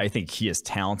 Mm-hmm. I think he is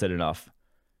talented enough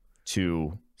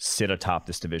to sit atop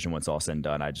this division when it's all said and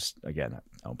done. I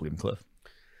don't believe in Cliff.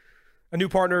 A new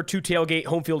partner to Tailgate,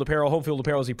 Home Field Apparel. Home Field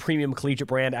Apparel is a premium collegiate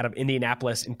brand out of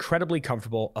Indianapolis. Incredibly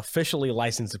comfortable, officially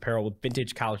licensed apparel with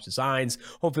vintage college designs.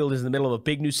 Home Field is in the middle of a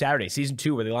big new Saturday, season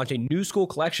 2, where they launch a new school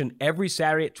collection every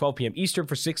Saturday at 12 p.m. Eastern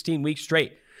for 16 weeks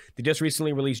straight. They just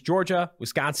recently released Georgia,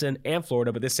 Wisconsin, and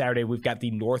Florida, but this Saturday we've got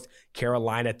the North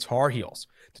Carolina Tar Heels.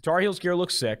 The Tar Heels gear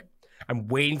looks sick. I'm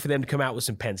waiting for them to come out with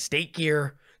some Penn State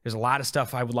gear. There's a lot of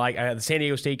stuff I would like. The San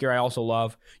Diego State gear I also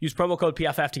love. Use promo code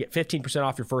PFF to get 15%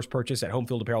 off your first purchase at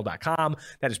homefieldapparel.com.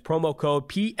 That is promo code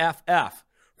PFF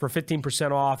for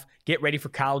 15% off. Get ready for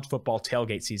college football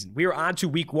tailgate season. We are on to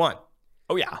week 1.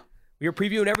 Oh, yeah. We are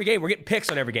previewing every game. We're getting picks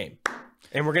on every game.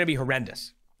 And we're going to be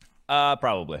horrendous.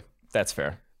 Probably. That's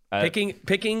fair.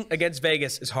 Picking against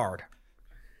Vegas is hard.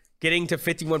 Getting to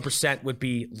 51% would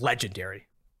be legendary.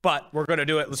 But we're going to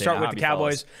do it. Let's start with the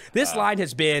Cowboys. This line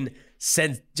has been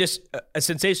just a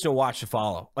sensational watch to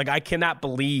follow. Like, I cannot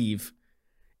believe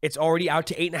it's already out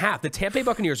to 8.5. The Tampa Bay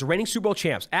Buccaneers, reigning Super Bowl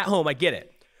champs, at home, I get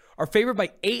it, are favored by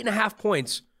 8.5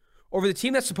 points over the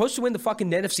team that's supposed to win the fucking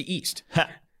NFC East.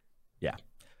 Yeah.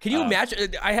 Can you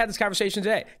imagine? I had this conversation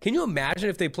today. Can you imagine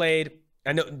if they played,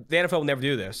 I know the NFL will never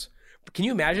do this, but can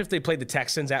you imagine if they played the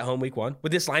Texans at home week 1?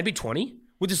 Would this line be 20?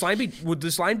 Would this line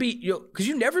be, because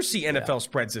you never see NFL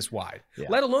spreads this wide,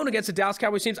 let alone against the Dallas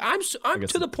Cowboys teams. I'm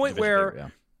to the point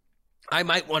where I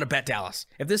might want to bet Dallas.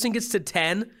 If this thing gets to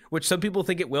 10, which some people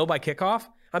think it will by kickoff,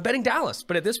 I'm betting Dallas.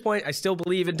 But at this point, I still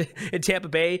believe in Tampa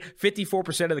Bay.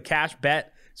 54% of the cash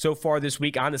bet so far this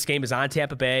week on this game is on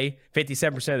Tampa Bay.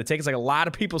 57% of the tickets. Like, a lot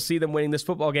of people see them winning this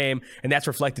football game, and that's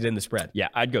reflected in the spread. Yeah,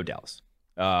 I'd go Dallas.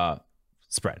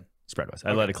 Spread-wise.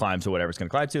 I'd let it climb to whatever it's going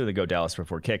to climb to, then go Dallas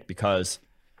before kick because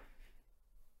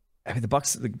I mean, the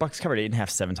Bucks covered 8.5,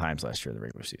 7 times last year in the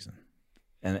regular season,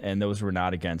 and those were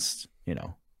not against,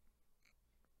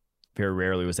 very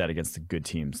rarely was that against the good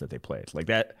teams that they played. Like,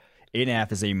 that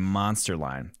 8.5 is a monster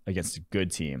line against a good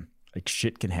team. Like,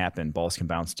 shit can happen, balls can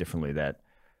bounce differently. That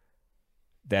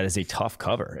is a tough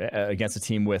cover against a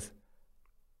team with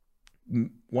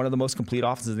one of the most complete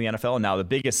offenses in the NFL. And now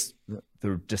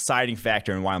the deciding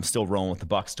factor and why I'm still rolling with the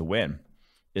Bucks to win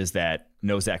is that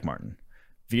no Zach Martin,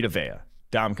 Vita Vea,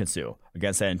 Ndamukong Suh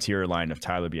against that interior line of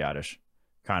Tyler Biadasz,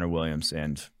 Connor Williams,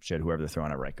 and whoever they're throwing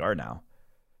at right guard now.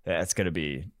 It's not going to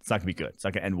be good. It's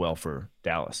not going to end well for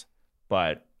Dallas.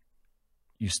 But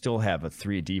you still have a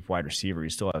 3 deep wide receiver. You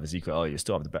still have Ezekiel Elliott. You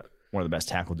still have one of the best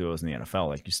tackle duos in the NFL.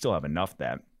 Like, you still have enough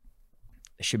that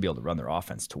they should be able to run their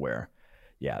offense to where,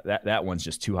 that one's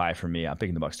just too high for me. I'm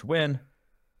picking the Bucks to win.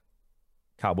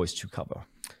 Cowboys to cover.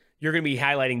 You're going to be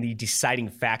highlighting the deciding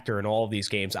factor in all of these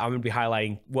games. I'm going to be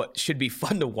highlighting what should be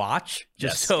fun to watch,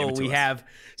 just so we have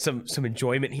some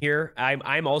enjoyment here.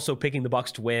 I'm also picking the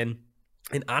Bucks to win.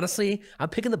 And honestly, I'm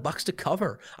picking the Bucks to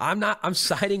cover. I'm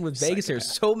siding with Vegas.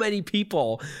 There's so many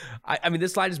people. I mean,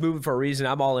 this line is moving for a reason.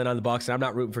 I'm all in on the Bucks, and I'm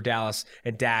not rooting for Dallas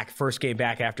and Dak, first game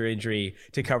back after injury,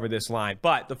 to cover this line.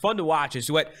 But the fun to watch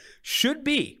is what should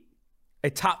be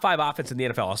a top 5 offense in the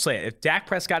NFL. I'll say it. If Dak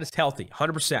Prescott is healthy,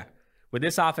 100%, with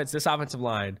this offense, this offensive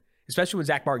line, especially when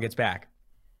Zach Martin gets back,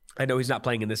 I know he's not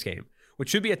playing in this game, which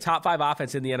should be a top 5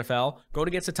 offense in the NFL going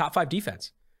against a top 5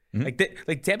 defense. Mm-hmm.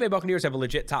 Like Tampa Bay Buccaneers have a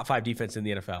legit top 5 defense in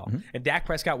the NFL. Mm-hmm. And Dak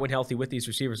Prescott, when healthy with these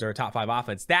receivers, are a top 5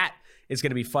 offense. That is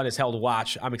going to be fun as hell to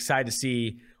watch. I'm excited to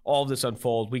see all of this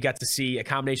unfold. We got to see a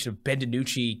combination of Ben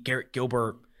DiNucci, Garrett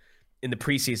Gilbert in the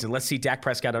preseason. Let's see Dak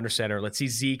Prescott under center. Let's see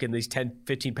Zeke and these 10,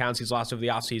 15 pounds he's lost over the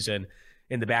offseason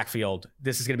in the backfield.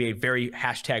 This is going to be a very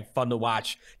fun to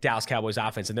watch Dallas Cowboys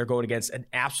offense. And they're going against an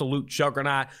absolute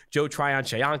juggernaut. Joe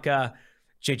Tryon-Shoyinka,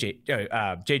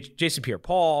 Jason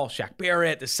Pierre-Paul, Shaq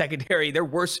Barrett, the secondary. Their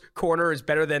worst corner is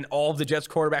better than all of the Jets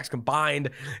quarterbacks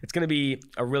combined. It's going to be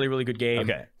a really, really good game.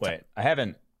 Okay, wait.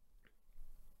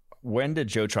 When did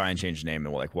Joe Tryon change his name,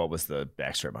 and what was the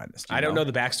backstory behind this? I don't know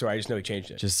the backstory. I just know he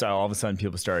changed it. Just all of a sudden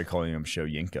people started calling him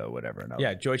Shoyinka or whatever.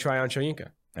 Yeah, Joe Tryon-Shoyinka.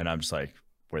 And I'm just like,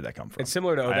 Where'd that come from? It's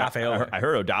similar to Odafe. I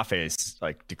heard Odafe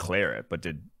like declare it, but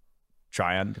did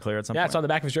Tryon declare it? Yeah, it's on the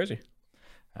back of his jersey.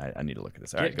 I need to look at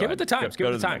this. Give it the times. Give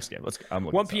it the times. Game. I'm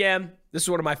 1 p.m. This is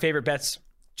one of my favorite bets.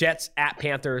 Jets at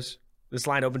Panthers. This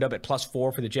line opened up at +4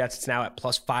 for the Jets. It's now at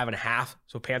 +5.5.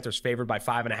 So Panthers favored by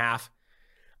 5.5.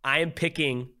 I am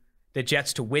picking the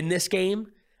Jets to win this game,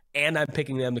 and I'm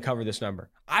picking them to cover this number.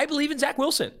 I believe in Zach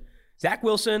Wilson. Zach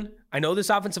Wilson, I know this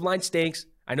offensive line stinks.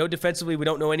 I know defensively we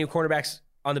don't know any cornerbacks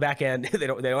on the back end. They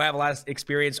don't have a lot of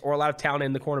experience or a lot of talent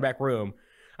in the cornerback room.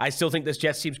 I still think this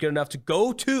Jets team's good enough to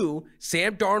go to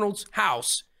Sam Darnold's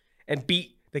house and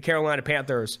beat the Carolina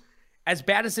Panthers. As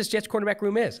bad as this Jets cornerback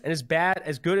room is, and as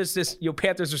good as this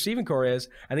Panthers receiving core is,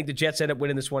 I think the Jets end up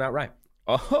winning this one outright.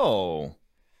 Oh,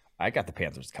 I got the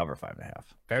Panthers to cover 5.5.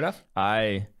 Fair enough.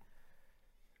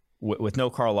 With no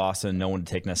Carl Lawson, no one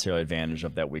to take necessarily advantage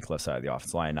of that weak left side of the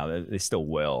offensive line. Now, they still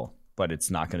will, but it's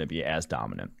not going to be as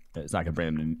dominant. It's not going to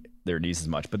bring them to their knees as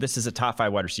much. But this is a top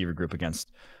 5 wide receiver group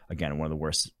against, again, one of the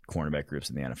worst cornerback groups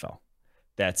in the NFL.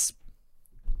 That's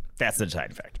the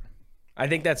deciding factor. I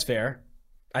think that's fair.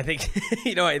 I think,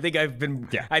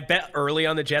 I bet early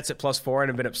on the Jets at +4 and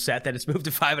have been upset that it's moved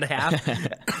to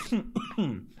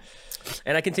 5.5.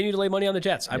 And I continue to lay money on the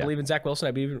Jets. I believe in Zach Wilson.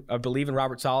 I believe in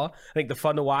Robert Saleh. I think the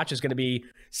fun to watch is going to be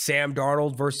Sam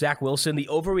Darnold versus Zach Wilson. The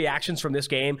overreactions from this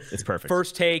game. It's perfect.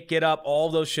 First Take, Get Up, all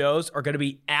those shows are going to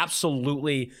be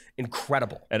absolutely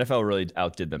incredible. NFL really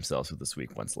outdid themselves with this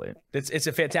week 1 slate. It's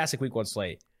a fantastic week 1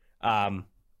 slate.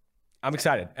 I'm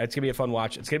excited. It's going to be a fun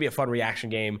watch. It's going to be a fun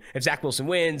reaction game. If Zach Wilson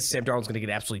wins, Sam Darnold's going to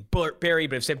get absolutely buried.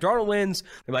 But if Sam Darnold wins,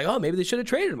 they're like, oh, maybe they should have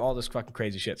traded him. All this fucking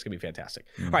crazy shit. It's going to be fantastic.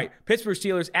 Mm-hmm. All right, Pittsburgh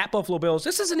Steelers at Buffalo Bills.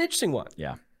 This is an interesting one.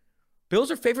 Yeah. Bills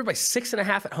are favored by 6.5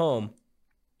 at home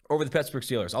over the Pittsburgh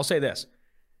Steelers. I'll say this.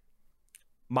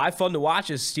 My fun to watch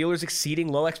is Steelers exceeding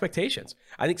low expectations.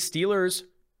 I think Steelers,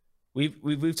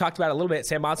 we've talked about it a little bit.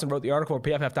 Sam Monson wrote the article at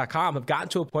PFF.com, have gotten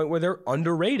to a point where they're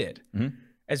underrated. Mm-hmm.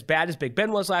 As bad as Big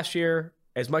Ben was last year,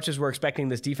 as much as we're expecting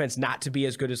this defense not to be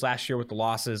as good as last year with the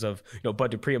losses of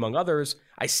Bud Dupree among others,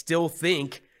 I still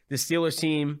think the Steelers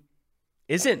team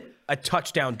isn't a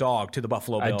touchdown dog to the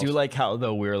Buffalo Bills. I do like how,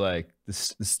 though, we're like, the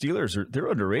Steelers, they're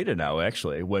underrated now,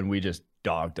 actually, when we just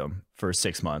dogged them for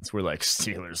 6 months. We're like,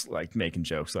 Steelers, like, making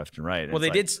jokes left and right. Well,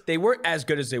 they weren't as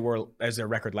good as they were as their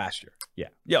record last year.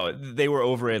 Yeah, they were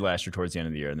overrated last year towards the end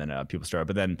of the year, and then people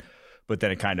started. But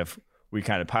then we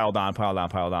kind of piled on,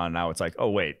 and now it's like, oh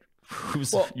wait,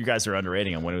 you guys are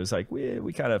underrating them. When it was like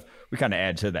we kind of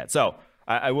add to that. So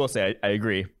I will say I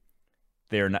agree.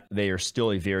 They are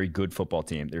still a very good football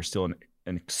team. They're still an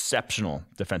exceptional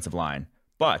defensive line.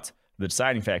 But the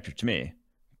deciding factor to me,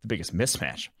 the biggest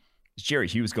mismatch, is Jerry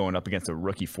Hughes going up against a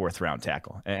rookie 4th round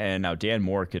tackle. And now Dan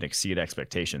Moore could exceed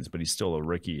expectations, but he's still a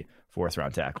rookie 4th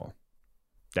round tackle.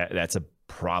 That's a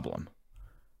problem.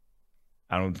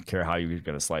 I don't care how you're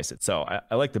going to slice it. So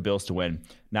I like the Bills to win,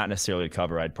 not necessarily to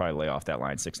cover. I'd probably lay off that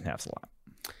line. 6.5 is a lot.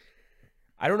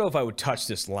 I don't know if I would touch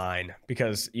this line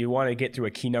because you want to get through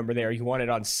a key number there. You want it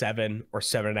on 7 or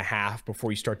 7.5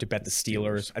 before you start to bet the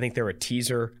Steelers. I think they're a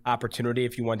teaser opportunity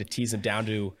if you want to tease them down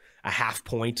to a half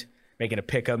point, making a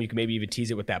pick 'em. You can maybe even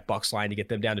tease it with that Bucks line to get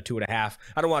them down to 2.5.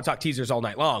 I don't want to talk teasers all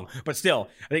night long, but still,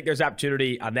 I think there's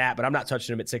opportunity on that, but I'm not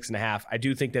touching them at 6.5. I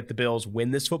do think that the Bills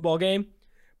win this football game.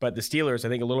 But the Steelers, I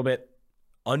think, a little bit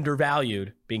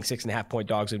undervalued, being 6.5-point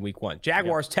dogs in week 1.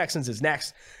 Jaguars, Texans is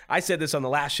next. I said this on the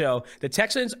last show. The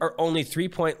Texans are only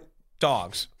 3-point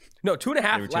dogs. No,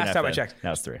 2.5 last time I checked.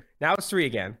 Now it's 3. Now it's 3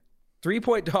 again.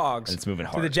 3-point dogs. And it's moving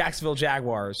hard. To the Jacksonville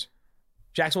Jaguars.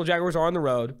 Jacksonville Jaguars are on the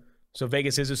road, so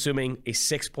Vegas is assuming a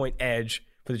 6-point edge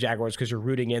for the Jaguars because you're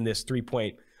rooting in this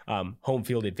 3-point home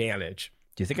field advantage.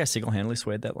 Do you think I single-handedly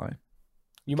swayed that line?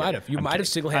 You might have. You might have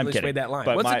single-handedly swayed that line.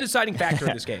 What's the deciding factor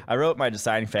in this game? I wrote my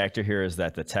deciding factor here is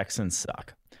that the Texans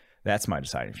suck. That's my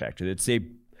deciding factor. It's a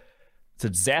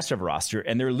disaster of a roster,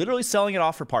 and they're literally selling it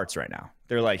off for parts right now.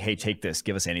 They're like, hey, take this.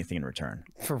 Give us anything in return.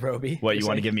 For Roby? What, you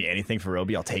want to give me anything for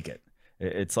Roby? I'll take it.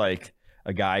 It's like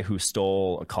a guy who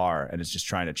stole a car and is just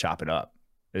trying to chop it up.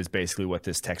 Is basically what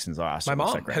this Texans roster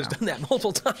looks like right now. My mom has done that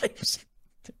multiple times.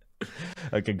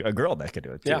 Like a girl that could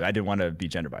do it, too. Yeah. I didn't want to be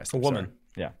gender biased. A woman. Sorry.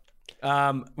 Yeah.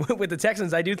 With the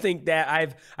Texans, I do think that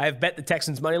I've bet the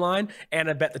Texans money line and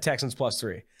I bet the Texans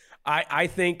 +3. I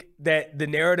think that the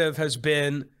narrative has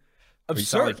been absurd. You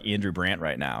sound like Andrew Brandt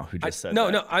right now, who just said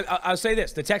that. I'll say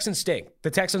this: the Texans stink.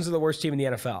 The Texans are the worst team in the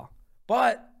NFL.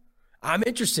 But I'm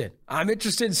interested. I'm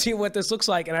interested in seeing what this looks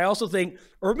like, and I also think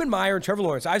Urban Meyer and Trevor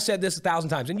Lawrence. I've said this 1,000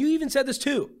 times, and you even said this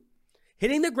too.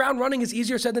 Hitting the ground running is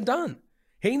easier said than done.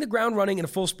 Hitting the ground running in a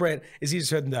full sprint is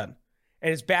easier said than done.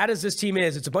 And as bad as this team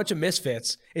is, it's a bunch of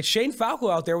misfits. It's Shane Falco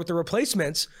out there with the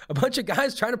replacements, a bunch of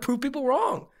guys trying to prove people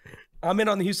wrong. I'm in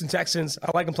on the Houston Texans. I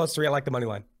like them +3. I like the money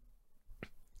line.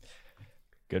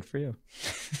 Good for you.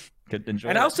 Good. Enjoy.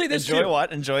 And I'll say this enjoy too.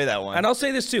 What? Enjoy that one. And I'll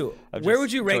say this too. Where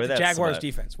would you rank the Jaguars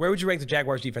defense? Where would you rank the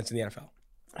Jaguars defense in the NFL?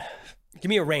 Give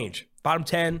me a range. Bottom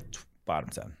 10. Bottom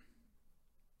 10.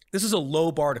 This is a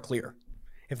low bar to clear.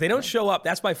 If they don't show up,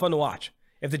 that's by fun to watch.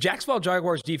 If the Jacksonville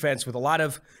Jaguars defense with a lot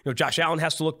of, Josh Allen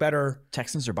has to look better.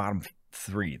 Texans are bottom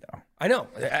 3 though. I know.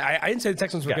 I didn't say the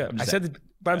Texans were good. I said,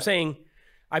 but I'm saying,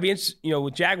 I'd be interested,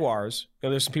 with Jaguars,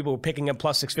 there's some people picking up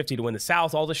 +650 to win the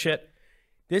South, all this shit.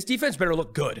 This defense better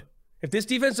look good. If this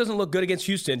defense doesn't look good against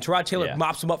Houston, Tyrod Taylor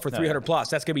mops them up for 300 plus.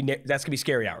 That's gonna be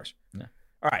scary hours. Yeah.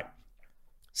 All right.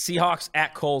 Seahawks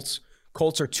at Colts.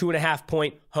 Colts are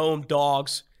 2.5-point home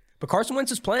dogs, but Carson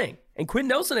Wentz is playing, and Quinn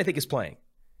Nelson I think is playing.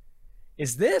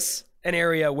 Is this an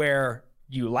area where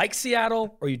you like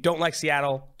Seattle or you don't like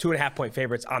Seattle? 2.5-point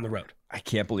favorites on the road. I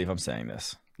can't believe I'm saying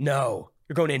this. No,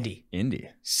 you're going Indy. Indy.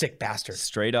 Sick bastard.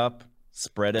 Straight up,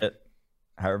 spread it,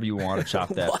 however you want to chop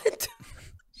that. What?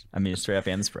 I mean, straight up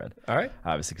and the spread. All right.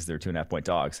 Obviously, because they're 2.5-point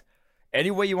dogs.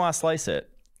 Any way you want to slice it,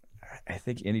 I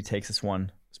think Indy takes this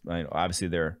one. Obviously,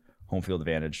 their home field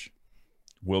advantage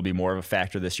will be more of a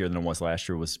factor this year than it was last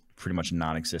year. It was pretty much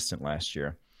non-existent last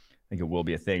year. I think it will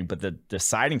be a thing. But the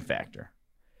deciding factor,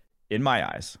 in my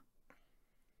eyes,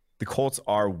 the Colts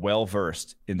are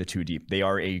well-versed in the 2 deep. They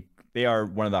are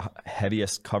one of the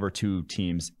heaviest cover 2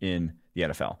 teams in the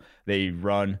NFL. They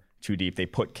run 2 deep. They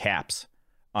put caps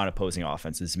on opposing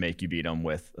offenses to make you beat them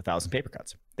with 1,000 paper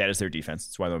cuts. That is their defense.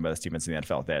 That's why they're the best defense in the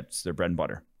NFL. That's their bread and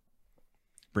butter.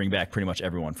 Bring back pretty much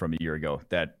everyone from a year ago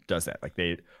that does that. Like,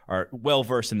 they are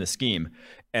well-versed in the scheme.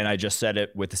 And I just said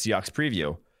it with the Seahawks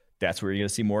preview. That's where you're going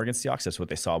to see more against the Seahawks. That's what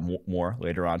they saw more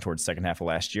later on towards the second half of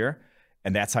last year.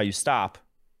 And that's how you stop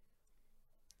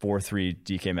 4-3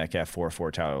 DK Metcalf,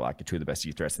 4-4 Tyler Lockett, 2 of the best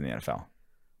deep threats in the NFL.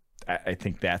 I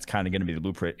think that's kind of going to be the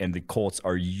blueprint. And the Colts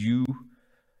are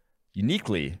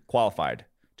uniquely qualified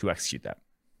to execute that.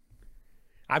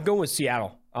 I'm going with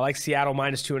Seattle. I like Seattle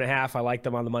 -2.5. I like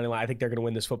them on the money line. I think they're going to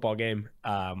win this football game.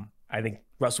 I think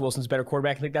Russell Wilson's a better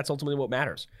quarterback. I think that's ultimately what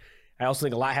matters. I also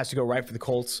think a lot has to go right for the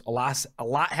Colts. A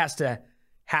lot has to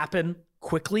happen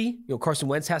quickly. Carson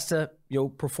Wentz has to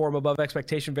perform above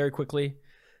expectation very quickly.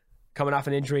 Coming off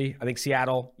an injury, I think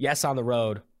Seattle, yes, on the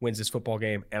road, wins this football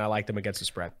game, and I like them against the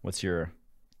spread. What's your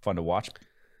fun to watch?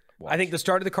 I think the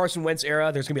start of the Carson Wentz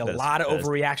era, there's going to be a lot of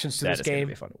overreactions to this game.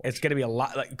 It's going to be a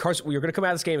lot. Like Carson, you're going to come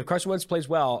out of this game. If Carson Wentz plays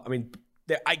well, I mean,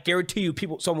 I guarantee you,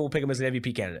 someone will pick him as an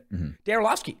MVP candidate. Mm-hmm. Dan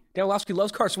Orlovsky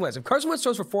loves Carson Wentz. If Carson Wentz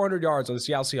throws for 400 yards on the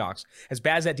Seattle Seahawks, as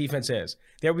bad as that defense is,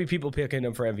 there will be people picking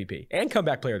him for MVP and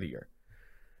comeback player of the year.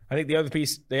 I think the other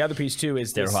piece too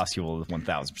is Dan Orlovsky will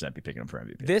 1,000% be picking him for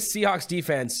MVP. This Seahawks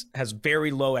defense has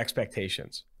very low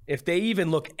expectations. If they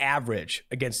even look average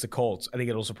against the Colts, I think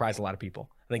it'll surprise a lot of people.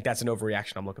 I think that's an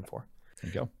overreaction I'm looking for.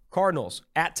 There you go. Cardinals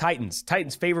at Titans.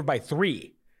 Titans favored by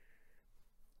 3.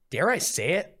 Dare I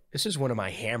say it? This is one of my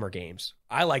hammer games.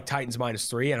 I like Titans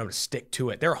 -3, and I'm going to stick to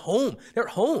it. They're home. They're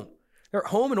at home. They're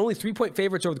at home and only 3-point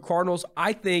favorites over the Cardinals.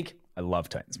 I love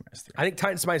Titans -3. I think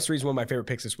Titans -3 is one of my favorite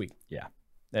picks this week. Yeah.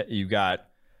 You got,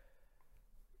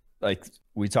 like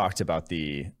we talked about,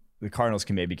 the Cardinals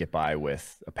can maybe get by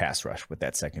with a pass rush with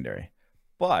that secondary.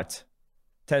 But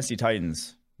Tennessee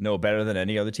Titans know better than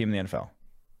any other team in the NFL.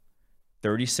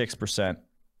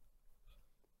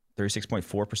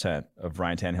 36.4% of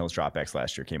Ryan Tannehill's dropbacks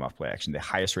last year came off play action, the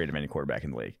highest rate of any quarterback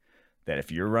in the league. That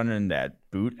if you're running that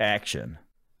boot action,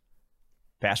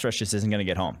 pass rush just isn't going to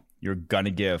get home. You're going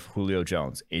to give Julio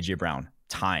Jones, A.J. Brown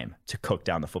time to cook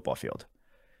down the football field.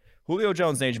 Julio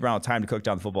Jones and A.J. Brown have time to cook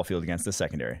down the football field against the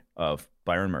secondary of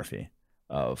Byron Murphy,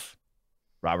 of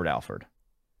Robert Alford.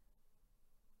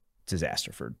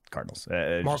 Disaster for Cardinals.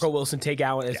 Marco Wilson take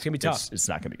out. It's going to be tough. It's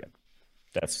not going to be good.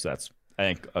 That's I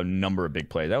think a number of big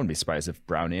plays. I wouldn't be surprised if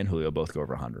Brown and Julio both go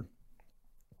over 100.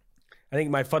 I think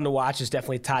my fun to watch is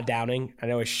definitely Todd Downing. I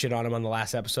know I shit on him on the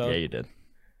last episode. Yeah, you did.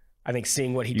 I think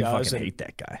seeing what he does. You fucking hate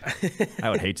that guy.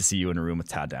 I would hate to see you in a room with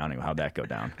Todd Downing. How'd that go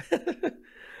down?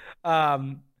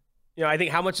 I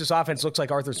think how much this offense looks like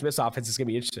Arthur Smith's offense is going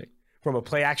to be interesting. From a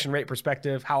play action rate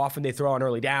perspective, how often they throw on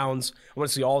early downs. I want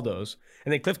to see all those.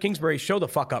 And then Cliff Kingsbury, show the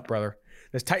fuck up, brother.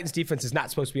 This Titans defense is not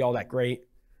supposed to be all that great.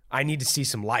 I need to see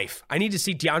some life. I need to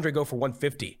see DeAndre go for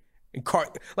 150. And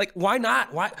why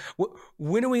not?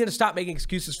 When are we going to stop making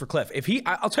excuses for Cliff?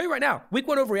 I'll tell you right now, week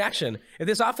 1 overreaction. If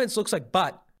this offense looks like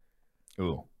butt.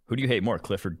 Ooh. Who do you hate more,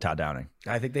 Cliff or Todd Downing?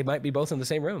 I think they might be both in the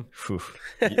same room.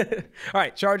 All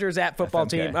right, Chargers at football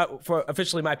team. For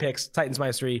officially my picks, Titans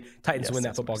 -3. Titans win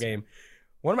that football game.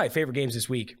 One of my favorite games this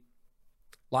week,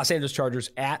 Los Angeles Chargers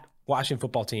at Washington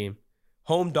football team.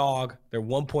 Home dog. They're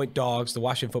 1-point dogs, the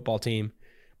Washington football team.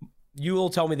 You will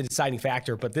tell me the deciding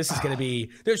factor, but this is going to be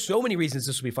 – there's so many reasons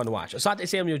this will be fun to watch. Asante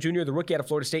Samuel Jr., the rookie out of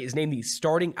Florida State, is named the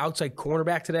starting outside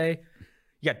cornerback today.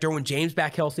 You got Derwin James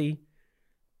back healthy.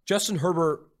 Justin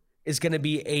Herbert is going to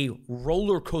be a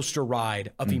roller coaster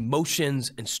ride of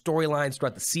emotions and storylines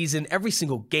throughout the season. Every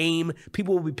single game,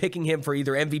 people will be picking him for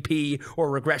either MVP or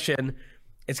regression.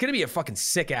 It's going to be a fucking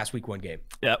sick-ass week 1 game.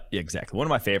 Yep, exactly. One of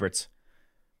my favorites.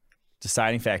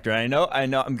 Deciding factor. And I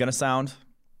know I'm going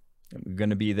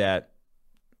to be the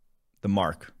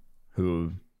mark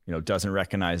who, doesn't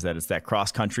recognize that it's that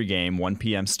cross-country game, 1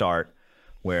 p.m. start,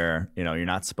 where, you're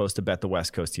not supposed to bet the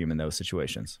West Coast team in those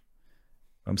situations.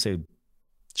 I'm going to say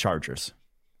Chargers.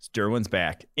 Derwin's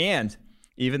back. And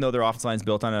even though their offensive line's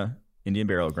built on a Indian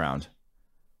burial ground,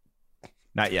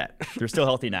 not yet. They're still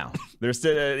healthy now. They're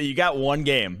still. You got one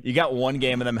game. You got one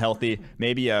game of them healthy.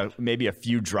 Maybe a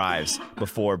few drives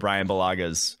before Brian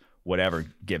Balaga's whatever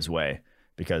gives way,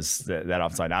 because that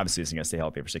offensive line obviously isn't going to stay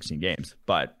healthy for 16 games.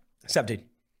 But 17.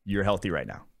 You're healthy right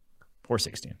now, or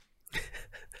 16,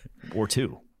 or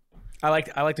 2. I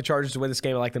like the Chargers to win this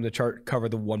game. I like them to cover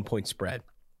the 1-point spread.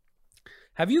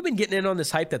 Have you been getting in on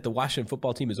this hype that the Washington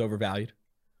football team is overvalued?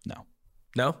 No.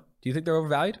 No? Do you think they're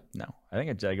overvalued? No. I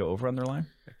think did I go over on their line?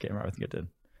 I can't remember. I think I did.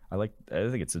 I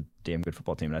think it's a damn good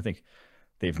football team, and I think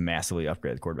they've massively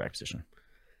upgraded the quarterback position.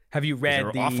 Have you read they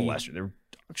were awful last year? They were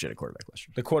dog shit at quarterback last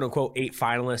year. The quote-unquote 8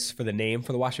 finalists for the name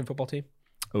for the Washington football team?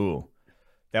 Ooh.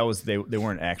 That was they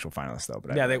weren't actual finalists, though.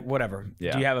 But yeah, whatever.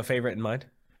 Yeah. Do you have a favorite in mind?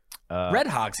 Red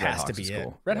Hogs has to be it.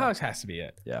 Cool. Red Hogs has to be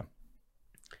it. Yeah.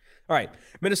 All right.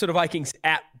 Minnesota Vikings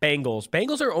at Bengals.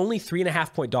 Bengals are only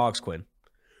 3.5-point dogs, Quinn.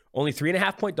 Only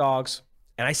 3.5-point dogs,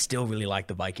 and I still really like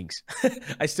the Vikings.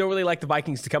 I still really like the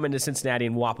Vikings to come into Cincinnati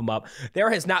and whop them up. There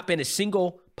has not been a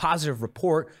single positive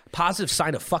report, positive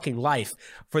sign of fucking life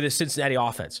for this Cincinnati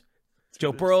offense.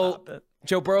 Joe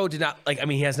Burrow did not,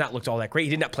 he has not looked all that great. He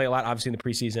did not play a lot, obviously, in the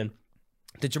preseason.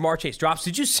 The Jamar Chase drops.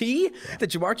 Did you see that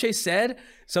Jamar Chase said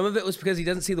some of it was because he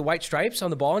doesn't see the white stripes on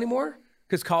the ball anymore?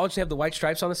 Because college, they have the white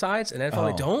stripes on the sides, and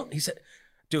NFL, they don't? He said,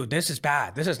 dude, this is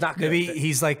bad. This is not good. Maybe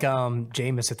he's like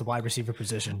Jameis at the wide receiver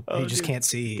position. He just can't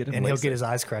see, and he'll get his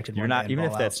eyes corrected. You're not, even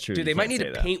if that's true. Dude, they might need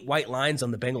to paint white lines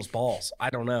on the Bengals' balls. I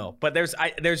don't know. But there's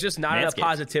just not enough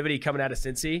positivity coming out of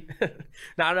Cincy.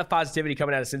 Not enough positivity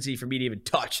coming out of Cincy for me to even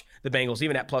touch the Bengals,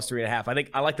 even at plus 3.5.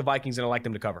 I like the Vikings, and I like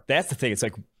them to cover. That's the thing. It's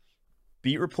like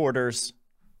beat reporters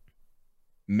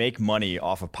make money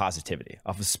off of positivity,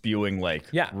 off of spewing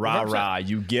rah.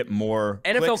 You get more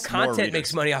NFL clicks, content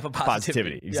makes money off of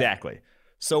positivity. Exactly.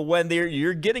 So when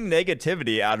you're getting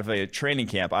negativity out of a training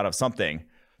camp, out of something,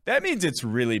 that means it's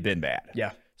really been bad.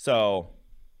 Yeah. So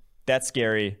that's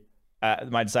scary.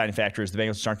 My deciding factor is the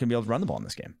Bengals aren't going to be able to run the ball in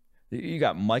this game. You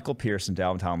got Michael Pierce and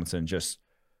Dalvin Tomlinson just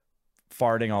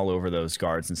farting all over those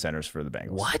guards and centers for the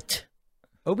Bengals. What?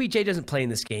 OBJ doesn't play in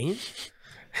this game.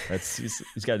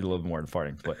 He's got to do a little bit more than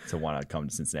farting to want to come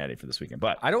to Cincinnati for this weekend.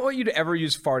 But I don't want you to ever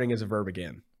use farting as a verb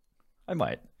again. I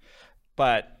might.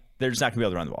 But they're just not going to be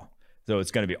able to run the ball. So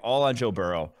it's going to be all on Joe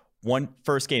Burrow.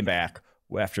 First game back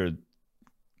after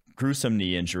gruesome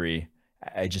knee injury.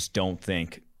 I just don't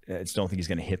think he's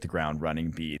going to hit the ground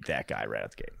running, be that guy right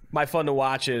out the gate. My fun to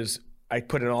watch is, I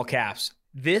put in all caps,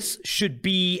 this should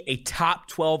be a top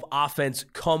 12 offense.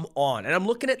 Come on. And I'm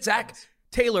looking at Zach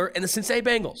Taylor and the Cincinnati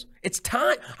Bengals. It's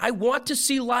time. I want to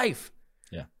see life.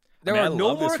 Yeah. There are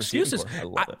no more excuses.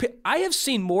 I have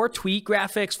seen more tweet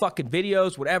graphics, fucking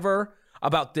videos, whatever,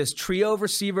 about this trio of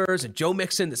receivers and Joe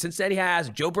Mixon that Cincinnati has,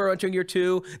 and Joe Burrow entering year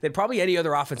 2, than probably any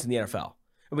other offense in the NFL.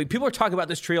 I mean, people are talking about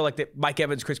this trio like Mike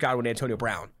Evans, Chris Godwin, Antonio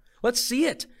Brown. Let's see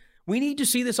it. We need to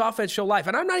see this offense show life.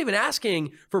 And I'm not even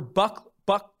asking for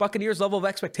Buccaneers level of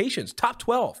expectations. Top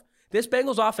 12. This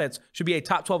Bengals offense should be a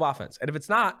top 12 offense. And if it's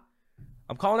not,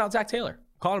 I'm calling out Zach Taylor.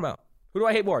 I'm calling him out. Who do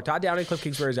I hate more? Todd Downing, Cliff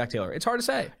Kingsbury, or Zach Taylor? It's hard to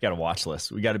say. Got a watch list.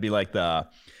 We got to be like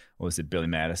Billy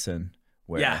Madison?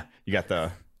 Where you got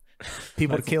the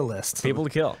people to kill list. People to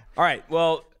kill. All right.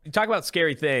 Well, you talk about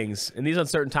scary things. In these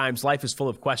uncertain times, life is full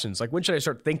of questions. Like, when should I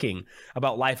start thinking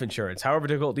about life insurance? However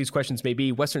difficult these questions may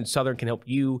be, Western Southern can help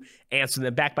you answer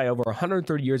them. Backed by over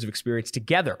 130 years of experience,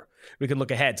 together we can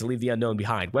look ahead to leave the unknown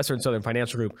behind. Western Southern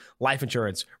Financial Group, life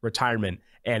insurance, retirement,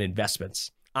 and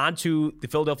investments. On to the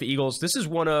Philadelphia Eagles. This is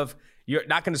one of, you're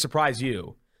not going to surprise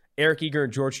you, Eric Eager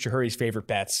and George Chahuri's favorite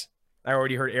bets. I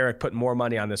already heard Eric putting more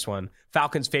money on this one.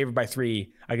 Falcons favored by 3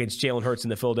 against Jalen Hurts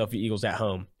and the Philadelphia Eagles at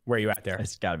home. Where are you at there?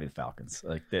 It's got to be the Falcons.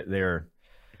 Like, they're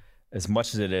as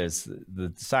much as it is, the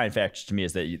deciding factor to me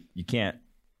is that you can't,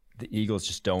 the Eagles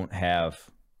just don't have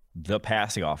the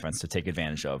passing offense to take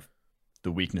advantage of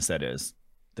the weakness that is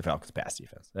the Falcons' pass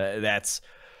defense.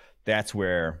 That's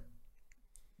where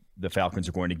the Falcons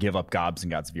are going to give up gobs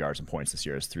and gobs of yards and points this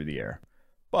year is through the air.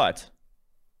 But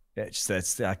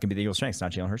that can be the Eagles' strength. It's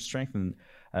not Jalen Hurts' strength. And,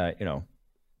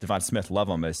 Devonta Smith, love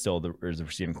him, but still the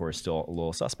receiving core is still a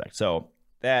little suspect. So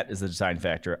that is the deciding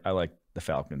factor. I like the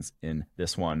Falcons in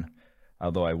this one.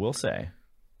 Although I will say,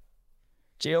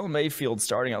 Jalen Mayfield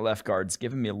starting at left guard is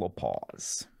giving me a little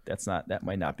pause. That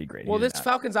might not be great. Well, this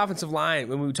Falcons offensive line,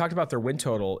 when we talked about their win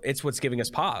total, it's what's giving us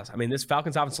pause. I mean, this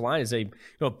Falcons offensive line is a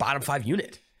bottom 5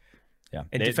 unit. Yeah.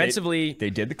 And defensively, they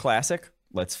did the classic.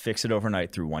 Let's fix it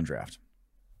overnight through one draft.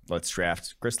 Let's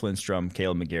draft Chris Lindstrom,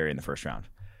 Caleb McGarry in the first round.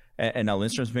 And now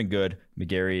Lindstrom's been good.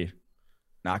 McGarry,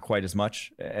 not quite as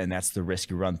much. And that's the risk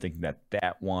you run, thinking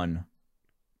that one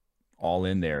all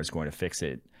in there is going to fix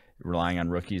it. Relying on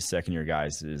rookies, second-year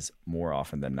guys is more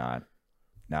often than not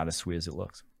as sweet as it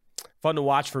looks. Fun to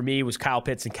watch for me was Kyle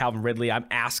Pitts and Calvin Ridley. I'm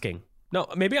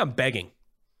begging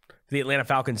the Atlanta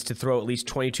Falcons to throw at least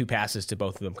 22 passes to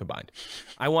both of them combined.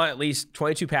 I want at least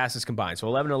 22 passes combined. So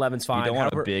 11-11 is fine. You don't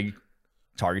want a big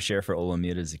target share for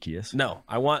Olamide Zaccheaus? No.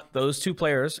 I want those two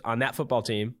players on that football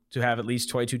team to have at least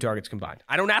 22 targets combined.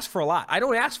 I don't ask for a lot.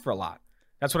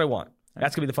 That's what I want.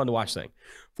 That's going to be the fun to watch thing.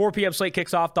 4 p.m. slate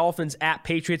kicks off. Dolphins at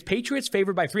Patriots. Patriots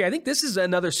favored by 3. I think this is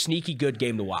another sneaky good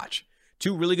game to watch.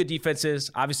 Two really good defenses.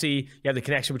 Obviously, you have the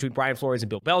connection between Brian Flores and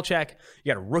Bill Belichick.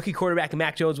 You got a rookie quarterback in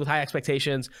Mac Jones with high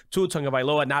expectations. Tua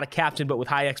Tagovailoa, not a captain, but with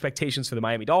high expectations for the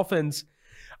Miami Dolphins.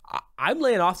 I'm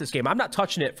laying off this game. I'm not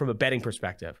touching it from a betting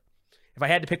perspective. If I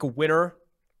had to pick a winner,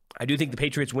 I do think the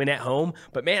Patriots win at home.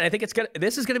 But man, I think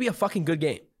this is going to be a fucking good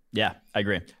game. Yeah, I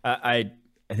agree. I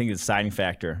think the deciding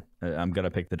factor, I'm going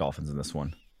to pick the Dolphins in this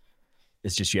one.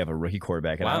 It's just you have a rookie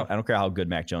quarterback. And Wow. I don't care how good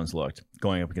Mac Jones looked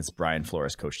going up against Brian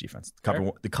Flores' coach defense.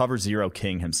 The cover zero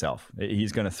king himself.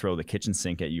 He's going to throw the kitchen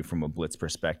sink at you from a blitz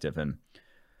perspective. And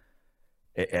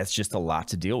it's just a lot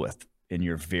to deal with in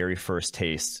your very first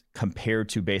taste compared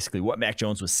to basically what Mac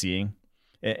Jones was seeing.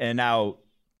 And now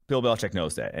Bill Belichick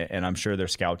knows that. And I'm sure their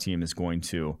scout team is going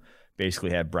to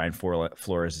basically have Brian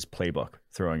Flores' playbook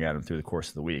throwing at him through the course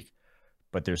of the week.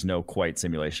 But there's no quite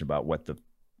simulation about what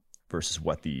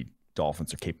the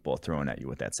Dolphins are capable of throwing at you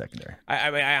with that secondary.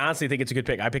 I honestly think it's a good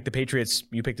pick. I picked the Patriots.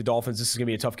 You picked the Dolphins. This is going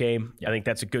to be a tough game. Yeah. I think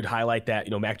that's a good highlight that,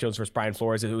 Mac Jones versus Brian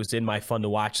Flores. It was in my fun to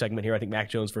watch segment here. I think Mac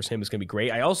Jones versus him is going to be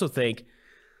great. I also think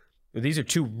these are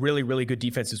two really, really good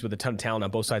defenses with a ton of talent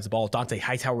on both sides of the ball. Dante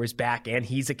Hightower is back, and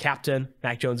he's a captain.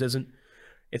 Mac Jones isn't.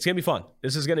 It's going to be fun.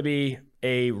 This is going to be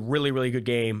a really, really good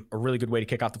game, a really good way to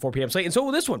kick off the 4 p.m. slate. And so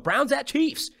will this one. Browns at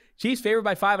Chiefs. Chiefs favored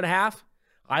by 5.5.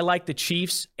 I like the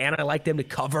Chiefs, and I like them to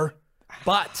cover.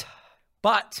 But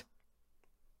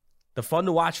the fun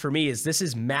to watch for me is this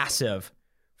is massive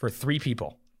for 3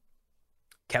 people.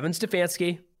 Kevin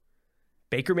Stefanski,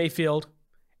 Baker Mayfield,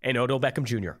 and Odell Beckham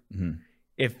Jr. Mm-hmm.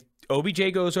 If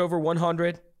OBJ goes over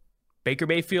 100, Baker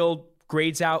Mayfield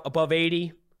grades out above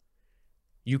 80,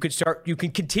 you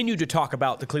can continue to talk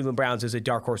about the Cleveland Browns as a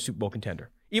dark horse Super Bowl contender,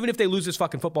 even if they lose this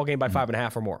fucking football game by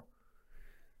 5.5 or more.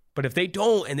 But if they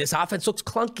don't, and this offense looks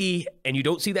clunky, and you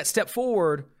don't see that step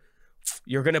forward,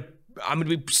 I'm going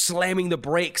to be slamming the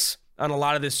brakes on a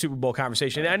lot of this Super Bowl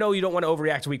conversation. And I know you don't want to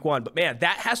overreact to week 1, but man,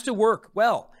 that has to work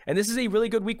well. And this is a really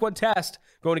good week 1 test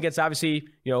going against, obviously,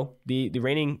 the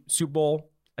reigning Super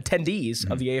Bowl attendees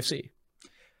of the AFC.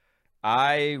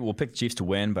 I will pick the Chiefs to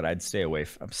win, but I'd stay away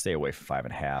from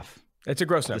 5.5. It's a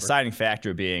gross number. The deciding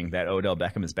factor being that Odell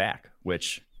Beckham is back,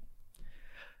 which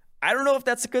I don't know if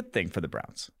that's a good thing for the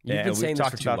Browns. You've been saying this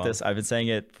for too long. I've been saying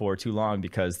it for too long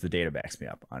because the data backs me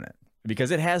up on it.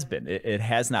 Because it has been. It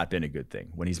has not been a good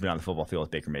thing when he's been on the football field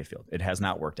with Baker Mayfield. It has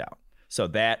not worked out. So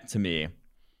that, to me,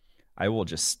 I will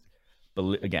just,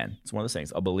 again, it's one of those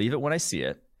things. I'll believe it when I see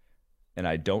it, and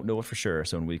I don't know it for sure.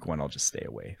 So in week 1, I'll just stay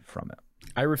away from it.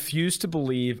 I refuse to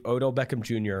believe Odell Beckham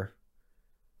Jr.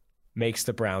 makes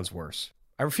the Browns worse.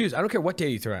 I refuse. I don't care what day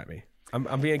you throw at me.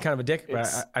 I'm being kind of a dick. But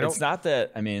I don't. It's not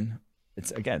that. I mean,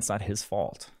 it's not his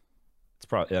fault. It's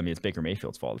probably. I mean, it's Baker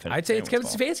Mayfield's fault. I'd say it's Kevin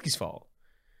Stefanski's fault.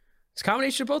 It's a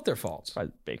combination of both their faults. It's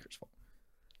probably Baker's fault.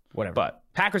 Whatever. But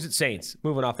Packers at Saints.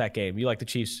 Moving off that game. You like the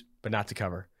Chiefs, but not to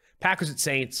cover. Packers at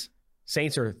Saints.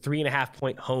 Saints are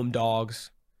 3.5-point home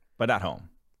dogs. But not home.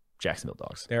 Jacksonville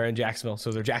dogs. They're in Jacksonville,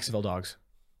 so they're Jacksonville dogs,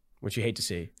 which you hate to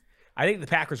see. I think the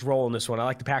Packers roll in this one. I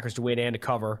like the Packers to win and to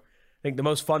cover. I think the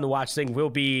most fun to watch thing will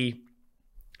be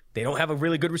they don't have a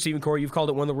really good receiving core. You've called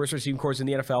it one of the worst receiving cores in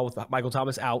the NFL with Michael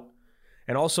Thomas out.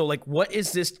 And also, what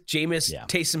is this Jameis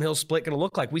Taysom Hill split going to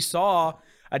look like? We saw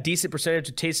a decent percentage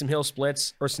of Taysom Hill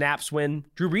splits or snaps when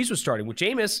Drew Brees was starting. With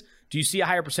Jameis, Do you see a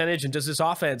higher percentage, and does this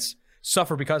offense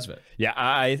suffer because of it? Yeah,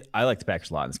 I like the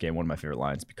Packers a lot in this game. One of my favorite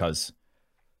lines because,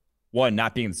 one,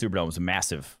 not being in the Superdome was a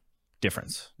massive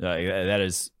difference. That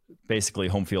is basically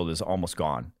home field is almost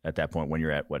gone at that point when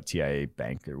you're at TIA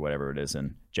Bank or whatever it is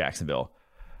in Jacksonville.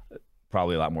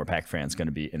 Probably a lot more Pack fans going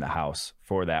to be in the house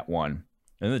for that one.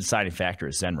 And the deciding factor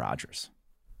is Zen Rodgers,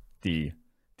 the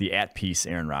at-peace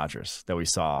Aaron Rodgers that we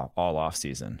saw all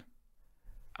offseason.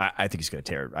 I think he's going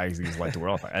to tear it. I think he's like the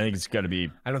world. I think it's going to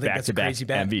be back-to-back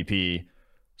MVP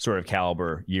sort of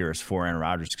caliber years for Aaron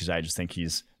Rodgers because I just think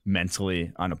he's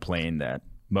mentally on a plane that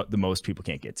the most people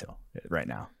can't get to right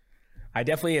now. I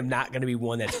definitely am not going to be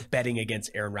one that's betting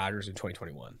against Aaron Rodgers in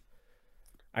 2021.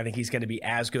 I think he's going to be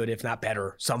as good, if not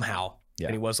better, somehow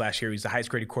than he was last year. He's the highest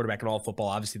graded quarterback in all of football,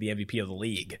 obviously the MVP of the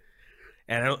league.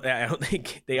 And I don't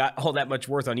think they got all that much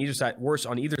worse on either side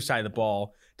of the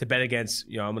ball to bet against.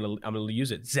 I'm gonna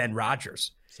use it. Zen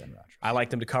Rodgers. I like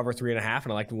them to cover 3.5,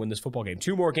 and I like them to win this football game.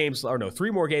 3 more games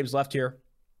left here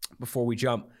before we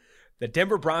jump. The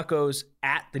Denver Broncos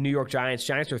at the New York Giants.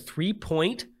 Giants are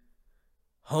 3-point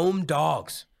home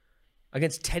dogs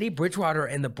against Teddy Bridgewater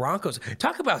and the Broncos.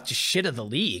 Talk about the shit of the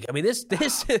league. I mean, this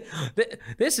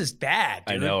is bad,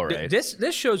 dude. I know, right?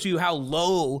 This shows you how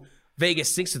low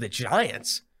Vegas thinks of the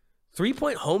Giants.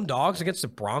 3-point home dogs against the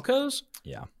Broncos?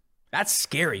 Yeah. That's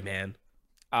scary, man.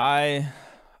 I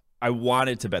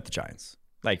wanted to bet the Giants.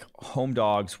 Like home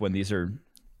dogs when these are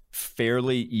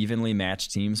fairly evenly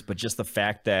matched teams, but just the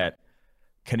fact that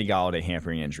Kenny Golladay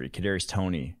hampering injury, Kadarius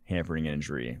Toney hampering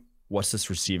injury. What's this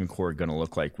receiving core going to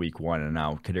look like week 1? And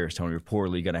now Kadarius Toney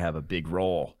reportedly going to have a big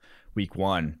role week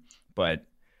 1, but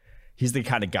he's the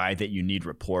kind of guy that you need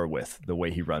rapport with the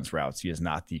way he runs routes. He is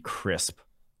not the crisp,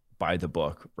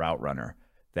 by-the-book route runner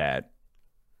that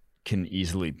can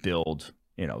easily build,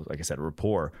 like I said,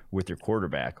 rapport with your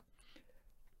quarterback.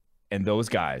 And those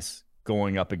guys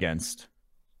going up against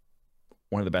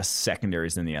one of the best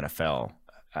secondaries in the NFL,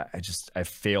 I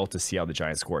fail to see how the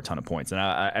Giants score a ton of points. And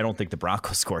I don't think the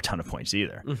Broncos score a ton of points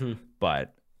either. Mm-hmm.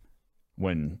 But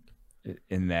when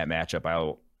in that matchup,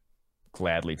 I'll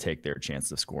gladly take their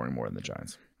chance of scoring more than the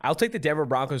Giants. I'll take the Denver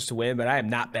Broncos to win, but I am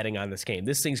not betting on this game.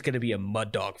 This thing's going to be a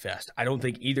mud dog fest. I don't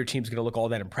think either team's going to look all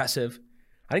that impressive.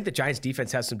 I think the Giants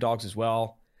defense has some dogs as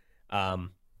well.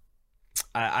 I'm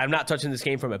not touching this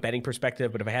game from a betting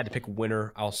perspective, but if I had to pick a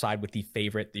winner, I'll side with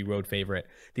the road favorite,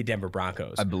 the Denver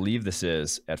Broncos. I believe this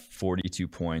is at 42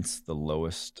 points, the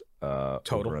lowest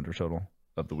over-under total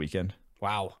of the weekend.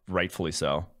 Wow. Rightfully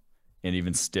so. And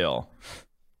even still,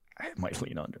 I might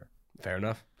lean under. Fair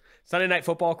enough. Sunday Night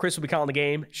Football, Chris will be calling the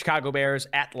game. Chicago Bears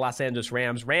at the Los Angeles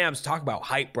Rams. Rams, talk about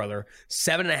hype, brother.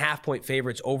 7.5-point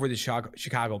favorites over the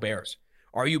Chicago Bears.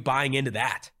 Are you buying into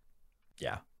that?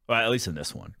 Yeah. Well, at least in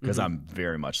this one, because I'm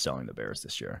very much selling the Bears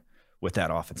this year with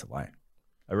that offensive line.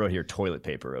 I wrote here toilet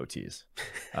paper OTs,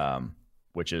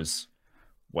 which is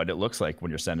what it looks like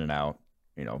when you're sending out,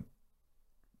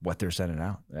 what they're sending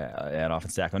out at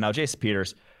offensive tackle. Now, Jason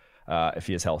Peters, if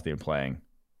he is healthy and playing,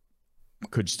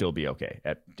 could still be okay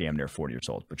at damn near 40 years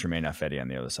old. But Tremaine Ifedi on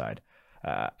the other side,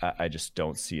 I just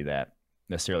don't see that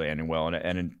necessarily ending well.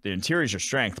 And the interior is your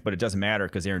strength, but it doesn't matter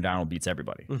because Aaron Donald beats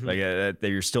everybody. Mm-hmm.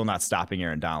 You're still not stopping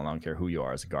Aaron Donald. I don't care who you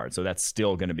are as a guard. So that's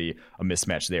still going to be a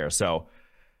mismatch there. So,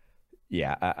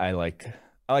 yeah, I like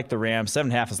the Rams.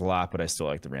 7.5 is a lot, but I still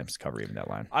like the Rams to cover even that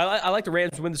line. I like the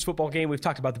Rams to win this football game. We've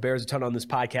talked about the Bears a ton on this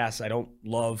podcast. I don't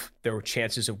love their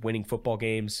chances of winning football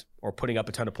games or putting up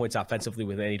a ton of points offensively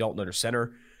with Andy Dalton under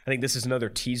center. I think this is another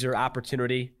teaser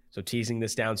opportunity. So teasing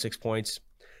this down 6 points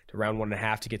to round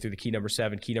 1.5 to get through the key number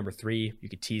 7, key number 3. You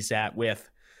could tease that with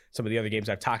some of the other games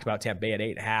I've talked about. Tampa Bay at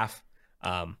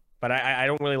 8.5. But I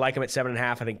don't really like them at 7.5.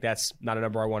 I think that's not a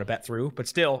number I want to bet through. But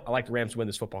still, I like the Rams to win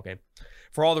this football game.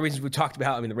 For all the reasons we talked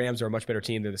about, I mean, the Rams are a much better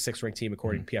team. They're the 6th-ranked team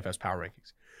according to PFF's power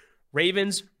rankings.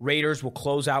 Ravens, Raiders will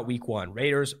close out week 1.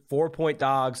 Raiders, 4-point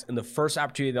dogs, and the first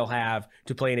opportunity they'll have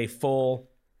to play in a full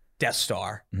Death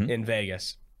Star in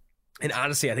Vegas. And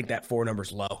honestly, I think that 4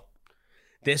 number's low.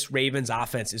 This Ravens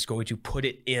offense is going to put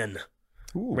it in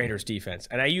Raiders defense.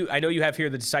 And I know you have here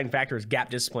the deciding factor is gap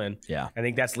discipline. Yeah. I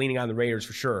think that's leaning on the Raiders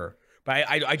for sure. But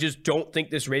I just don't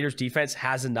think this Raiders defense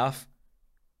has enough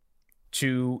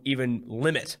to even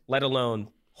limit, let alone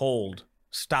hold,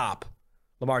 stop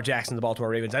Lamar Jackson, the Baltimore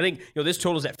Ravens. I think this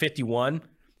total's at 51,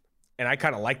 and I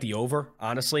kind of like the over,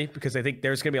 honestly, because I think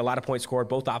there's going to be a lot of points scored.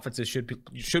 Both offenses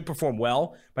should perform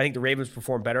well, but I think the Ravens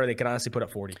perform better. They can honestly put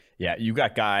up 40. Yeah, you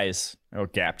got guys,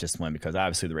 gap discipline, because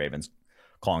obviously the Ravens,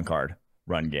 calling card,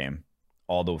 run game,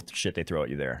 all the shit they throw at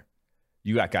you there.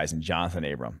 You got guys in Jonathan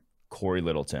Abram, Corey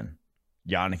Littleton,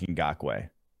 Yannick Ngakoue,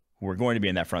 who are going to be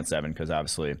in that front 7 because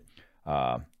obviously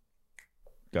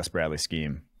Gus Bradley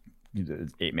scheme,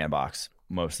 8-man box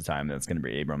most of the time. That's going to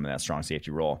be Abram in that strong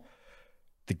safety role.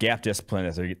 The gap discipline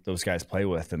that those guys play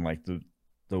with, and like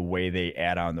the way they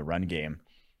add on the run game,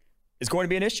 is going to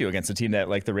be an issue against a team that,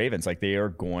 like the Ravens, like they are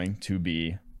going to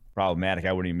be problematic.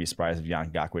 I wouldn't even be surprised if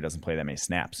Yannick Ngakoue doesn't play that many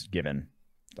snaps, given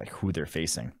like who they're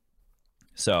facing.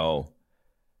 So,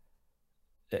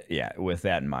 yeah, with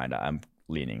that in mind, I'm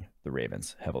leaning the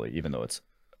Ravens heavily, even though it's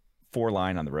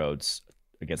 4-line on the roads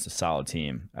against a solid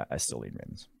team. I still lean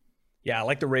Ravens. Yeah, I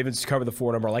like the Ravens to cover the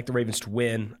 4 number. I like the Ravens to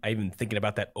win. I'm even thinking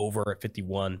about that over at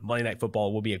 51. Monday Night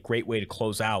Football will be a great way to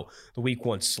close out the Week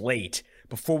 1 slate.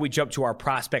 Before we jump to our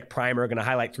prospect primer, going to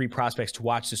highlight 3 prospects to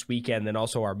watch this weekend, then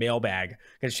also our mailbag.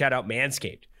 Going to shout out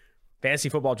Manscaped. Fantasy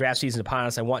football draft season upon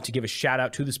us. I want to give a shout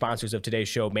out to the sponsors of today's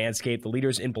show, Manscaped. The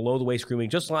leaders in below-the-waist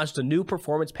grooming just launched a new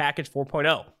Performance Package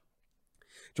 4.0.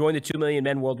 Join the 2 million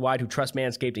men worldwide who trust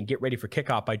Manscaped and get ready for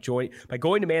kickoff by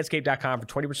going to manscaped.com for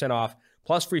 20% off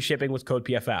plus free shipping with code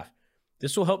PFF.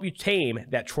 This will help you tame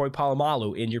that Troy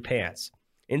Polamalu in your pants.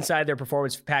 Inside their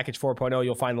Performance Package 4.0,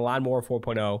 you'll find the Lawnmower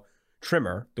 4.0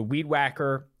 trimmer, the Weed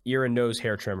Whacker ear and nose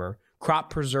hair trimmer, Crop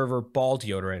Preserver ball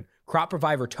deodorant, Crop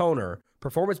Reviver toner,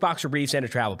 Performance Boxer briefs, and a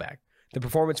travel bag. The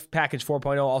Performance Package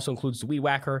 4.0 also includes the Weed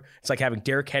Whacker. It's like having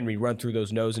Derrick Henry run through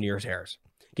those nose and ears hairs.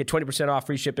 Get 20% off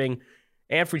free shipping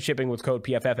and free shipping with code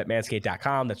PFF at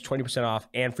manscaped.com. That's 20% off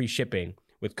and free shipping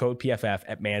with code PFF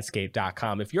at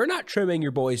manscaped.com. If you're not trimming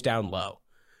your boys down low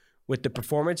with the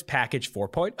Performance Package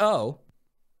 4.0,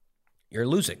 you're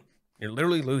losing. You're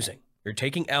literally losing. You're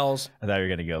taking L's. I thought you were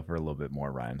going to go for a little bit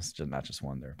more rhymes, not just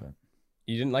one there. But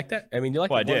you didn't like that? I mean, you like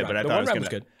well, the I did, rhyme. but I the thought one it rhyme was was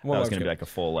good. That was going to be like a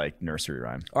full like nursery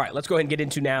rhyme. All right, let's go ahead and get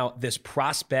into now this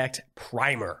prospect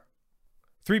primer.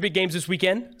 3 big games this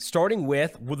weekend, starting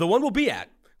with the one we'll be at.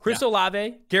 Chris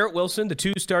Olave, Garrett Wilson, the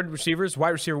 2 started receivers,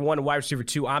 wide receiver 1 and wide receiver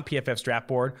 2 on PFF's draft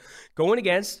board, going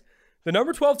against the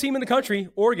number 12 team in the country,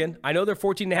 Oregon. I know they're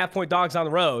 14.5-point dogs on the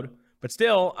road, but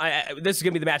still, this is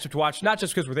going to be the matchup to watch, not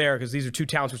just because we're there, because these are 2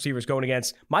 talented receivers going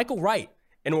against Michael Wright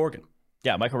in Oregon.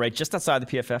 Yeah, Michael Wright just outside the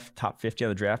PFF top 50 on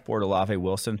the draft board. Olave,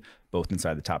 Wilson, both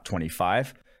inside the top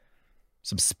 25.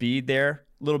 Some speed there,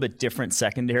 a little bit different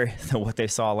secondary than what they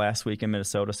saw last week in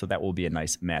Minnesota, so that will be a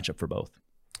nice matchup for both.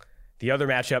 The other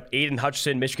matchup, Aiden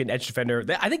Hutchinson, Michigan edge defender.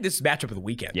 I think this is matchup of the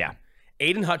weekend. Yeah.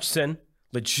 Aiden Hutchinson,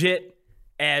 legit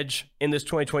edge in this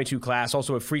 2022 class,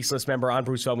 also a Freaks List member on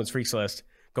Bruce Feldman's Freaks List,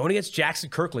 going against Jackson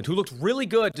Kirkland, who looked really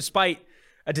good despite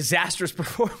a disastrous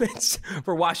performance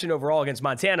for Washington overall against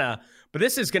Montana. But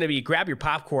this is going to be grab your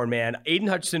popcorn, man. Aiden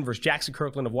Hutchinson versus Jackson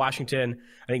Kirkland of Washington.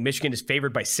 I think Michigan is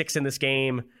favored by 6 in this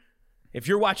game. If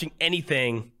you're watching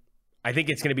anything, I think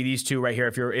it's going to be these 2 right here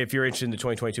if you're interested in the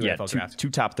 2022 NFL draft. 2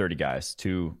 top 30 guys,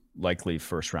 2 likely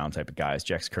first-round type of guys.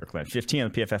 Jackson Kirkland, 15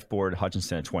 on the PFF board,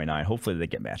 Hutchinson at 29. Hopefully they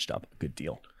get matched up. Good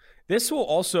deal. This will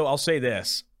also, I'll say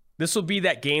this, this will be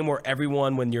that game where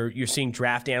everyone, when you're seeing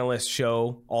draft analysts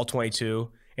show all 22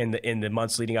 in the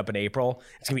months leading up in April,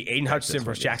 it's going to be Aiden Hutchinson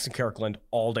versus Jackson Kirkland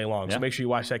all day long. Yeah. So make sure you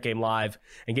watch that game live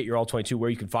and get your all 22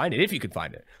 where you can find it, if you can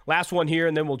find it. Last one here,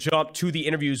 and then we'll jump to the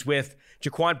interviews with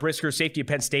Jaquan Brisker, safety of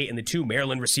Penn State, and the 2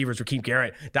 Maryland receivers, Rakeem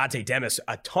Garrett, Dante Demis.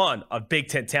 A ton of Big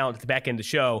Ten talent at the back end of the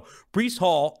show. Breece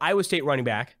Hall, Iowa State running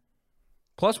back,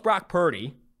 plus Brock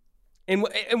Purdy. And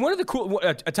one of the cool,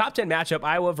 a top 10 matchup,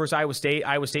 Iowa versus Iowa State.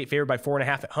 Iowa State favored by 4.5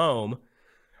 at home.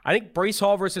 I think Breece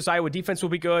Hall versus Iowa defense will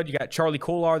be good. You got Charlie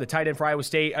Kolar, the tight end for Iowa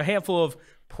State. A handful of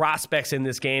prospects in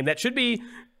this game. That should be,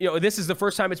 this is the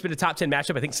first time it's been a top 10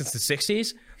 matchup, I think, since the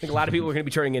 60s. I think a lot of people are going to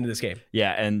be turning into this game.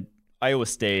 Yeah, and Iowa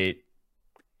State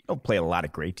don't play a lot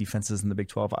of great defenses in the Big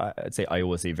 12. I'd say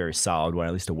Iowa's a very solid one,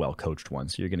 at least a well-coached one.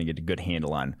 So you're going to get a good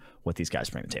handle on what these guys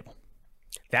bring to the table.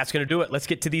 That's going to do it. Let's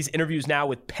get to these interviews now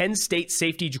with Penn State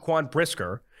safety Jaquan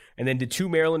Brisker, and then the 2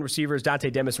 Maryland receivers, Dante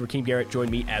Demis and Rakeem Garrett,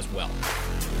 join me as well.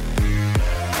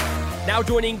 Now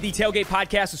joining the Tailgate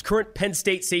Podcast is current Penn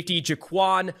State safety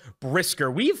Jaquan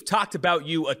Brisker. We've talked about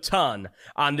you a ton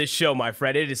on this show, my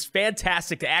friend. It is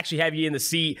fantastic to actually have you in the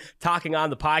seat talking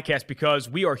on the podcast because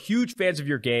we are huge fans of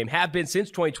your game, have been since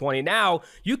 2020. Now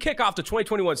you kick off the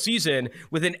 2021 season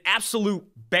with an absolute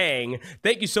bang.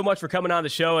 Thank you so much for coming on the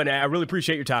show, and I really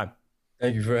appreciate your time.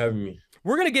 Thank you for having me.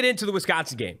 We're going to get into the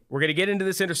Wisconsin game. We're going to get into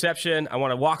this interception. I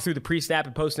want to walk through the pre-snap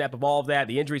and post-snap of all of that,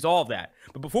 the injuries, all of that.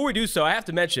 But before we do so, I have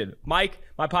to mention, Mike,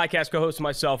 my podcast co-host, and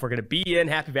myself, we're going to be in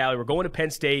Happy Valley. We're going to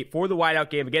Penn State for the whiteout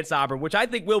game against Auburn, which I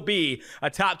think will be a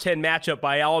top 10 matchup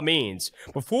by all means.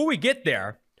 Before we get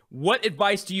there, what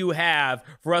advice do you have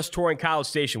for us touring College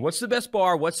Station? What's the best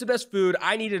bar? What's the best food?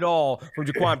 I need it all from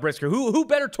Jaquan Brisker. Who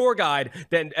better tour guide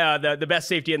than the best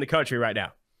safety in the country right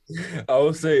now? I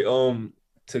would say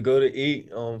to go to eat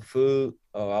food,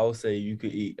 I would say you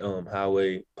could eat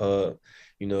Highway Pub,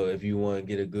 if you want to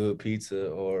get a good pizza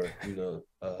or a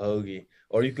hoagie,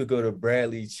 or you could go to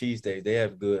Bradley Cheesesteak. They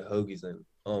have good hoagies and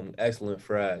excellent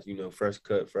fries, fresh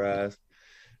cut fries.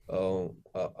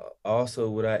 Also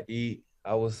what I eat,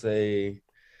 I would say,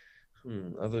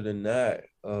 other than that,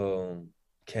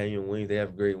 Canyon Wings, they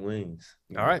have great wings.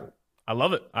 All right. I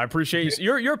love it. I appreciate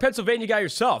you. You're a Pennsylvania guy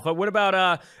yourself. But what about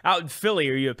out in Philly?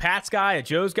 Are you a Pat's guy, a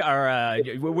Joe's guy,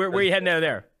 or where are you heading out of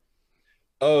there?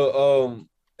 Oh,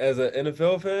 as an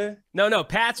NFL fan? No,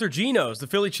 Pat's or Geno's, the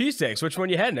Philly cheesesteaks. Which one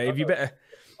you heading? Have you been?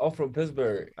 I'm from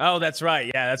Pittsburgh. Oh, that's right.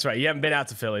 Yeah, that's right. You haven't been out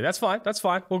to Philly. That's fine.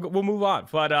 We'll move on.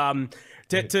 But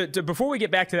before we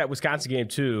get back to that Wisconsin game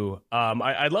too,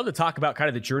 I'd love to talk about kind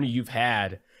of the journey you've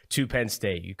had to Penn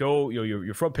State. You go,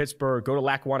 you're from Pittsburgh, go to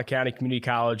Lackawanna County Community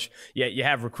College. Yeah,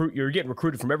 you're getting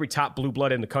recruited from every top blue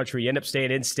blood in the country. You end up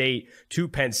staying in state to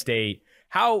Penn State.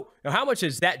 How much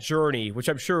is that journey, which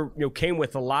I'm sure came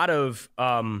with a lot of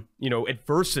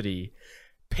adversity,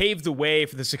 paved the way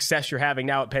for the success you're having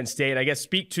now at Penn State? I guess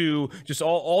speak to just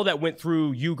all that went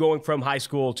through you going from high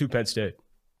school to Penn State.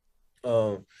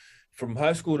 From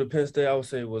high school to Penn State, I would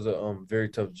say it was a very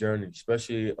tough journey,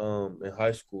 especially in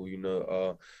high school.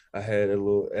 I had a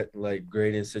little like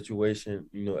grading situation,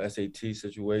 SAT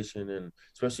situation, and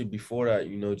especially before that,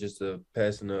 just the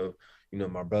passing of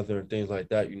my brother and things like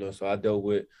that. So I dealt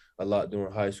with a lot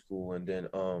during high school, and then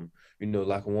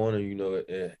Lackawanna,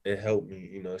 it helped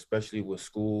me, especially with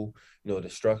school, the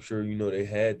structure, they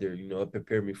had there, it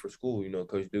prepared me for school.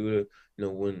 Coach Duda,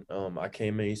 when I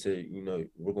came in, he said,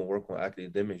 we're gonna work on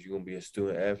academics, you're gonna be a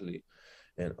student athlete.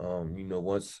 And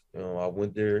once I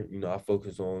went there, I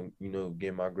focused on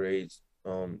getting my grades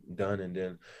done, and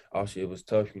then obviously it was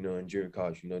tough, in junior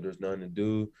college, there's nothing to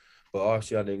do, but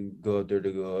obviously I didn't go up there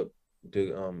to go up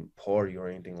to party or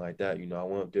anything like that. I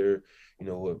went up there,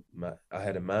 I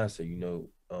had a mindset,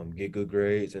 get good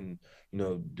grades and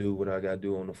do what I got to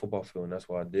do on the football field, and that's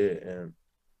what I did. And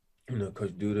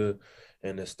Coach Duda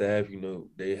and the staff,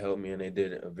 they helped me and they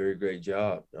did a very great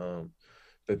job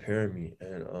preparing me.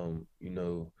 And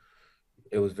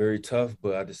it was very tough,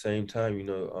 but at the same time,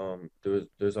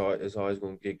 it's always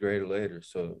going to get greater later.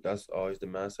 So that's always the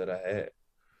mindset I had.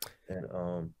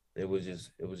 And it was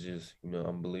just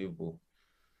unbelievable.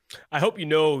 I hope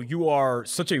you are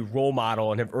such a role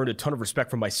model and have earned a ton of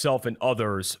respect from myself and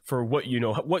others for what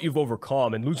you've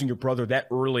overcome, and losing your brother that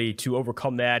early to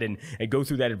overcome that and go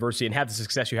through that adversity and have the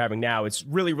success you're having now. It's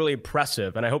really, really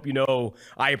impressive. And I hope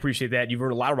I appreciate that. You've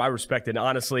earned a lot of my respect. And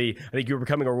honestly, I think you're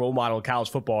becoming a role model in college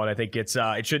football. And I think it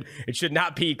should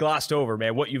not be glossed over,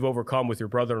 man. What you've overcome with your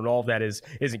brother and all of that is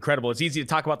incredible. It's easy to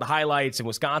talk about the highlights and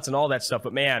Wisconsin, all that stuff,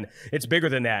 but man, it's bigger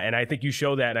than that. And I think you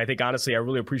show that. And I think honestly, I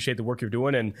really appreciate the work you're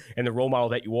doing and the role model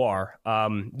that you are.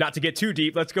 Not to get too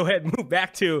deep, let's go ahead and move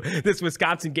back to this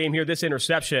Wisconsin game here, this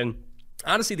interception.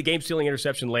 Honestly, the game-stealing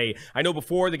interception late. I know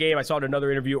before the game, I saw in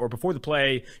another interview, or before the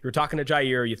play, you were talking to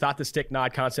Jair. You thought the stick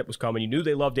nod concept was coming. You knew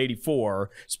they loved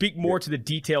 84. Speak more to the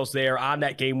details there on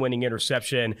that game-winning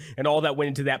interception and all that went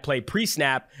into that play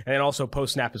pre-snap and then also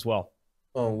post-snap as well.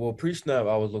 Well, pre-snap,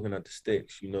 I was looking at the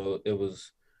sticks.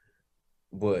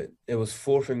 But it was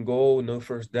 4th and goal, no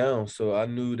first down. So I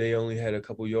knew they only had a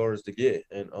couple yards to get.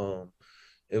 And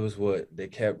it was they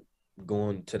kept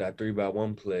going to that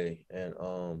 3-by-1 play. And,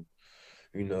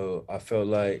 I felt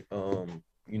like,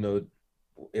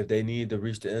 if they needed to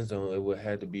reach the end zone, it would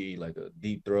have to be like a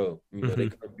deep throw. They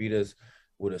couldn't beat us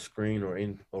with a screen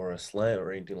or a slant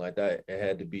or anything like that. It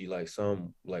had to be like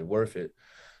worth it.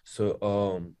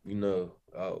 So,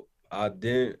 I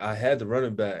had the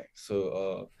running back.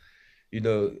 So,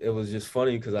 it was just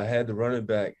funny because I had the running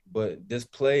back, but this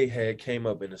play came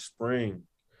up in the spring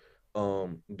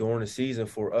during the season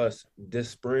for us. This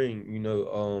spring,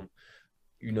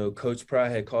 Coach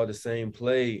Pride had called the same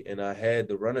play, and I had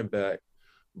the running back,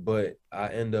 but I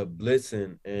ended up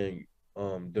blitzing, and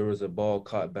there was a ball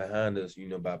caught behind us,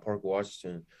 by Parker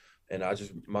Washington, and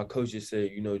my coach just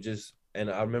said, and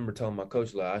I remember telling my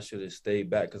coach, I should have stayed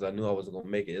back because I knew I wasn't going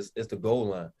to make it. It's the goal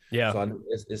line. Yeah. So I knew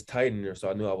it's tight in there, so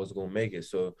I knew I wasn't going to make it.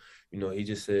 So, he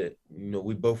just said,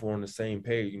 we both were on the same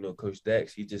page. Coach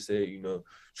Dax, he just said,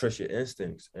 trust your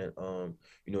instincts. And,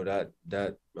 when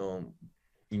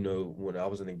I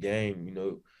was in the game,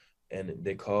 and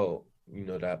they called,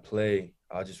 that play,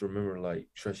 I just remember,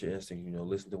 trust your instinct,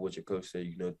 listen to what your coach said,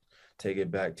 take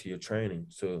it back to your training.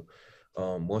 So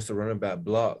once the running back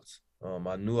blocked,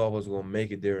 I knew I was going to make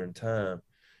it there in time,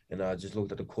 and I just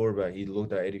looked at the quarterback. He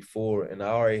looked at 84, and I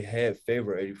already had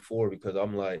favor 84 because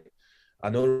I'm like,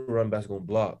 I know the running back's going to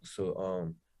block.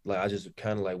 So, I just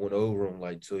kind of went over him,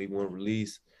 so he wouldn't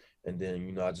release, and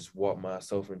then I just walked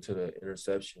myself into the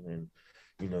interception,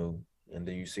 and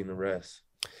then you seen the rest.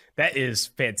 That is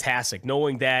fantastic.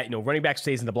 Knowing that, running back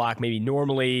stays in the block, maybe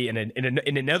normally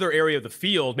in another area of the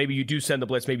field, maybe you do send the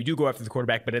blitz, maybe you do go after the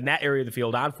quarterback, but in that area of the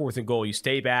field on 4th and goal, you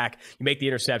stay back, you make the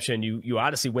interception, you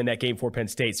honestly win that game for Penn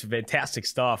State. It's fantastic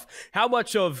stuff. How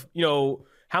much of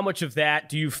that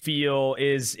do you feel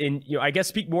is in, I guess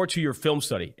speak more to your film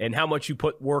study and how much you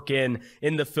put work in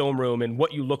the film room and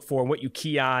what you look for and what you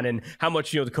key on and how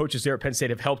much, the coaches there at Penn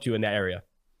State have helped you in that area?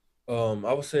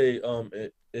 I would say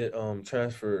it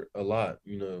transferred a lot,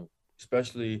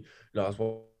 especially I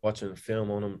was watching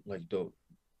film on them like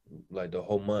the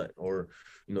whole month, or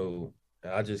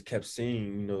I just kept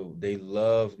seeing they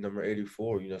love number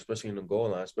 84, especially in the goal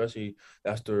line, especially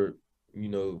that's their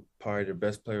probably their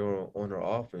best player on their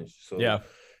offense. So yeah.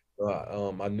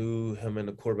 I knew him and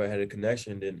the quarterback had a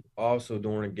connection. Then also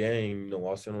during the game,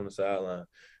 while sitting on the sideline,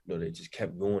 they just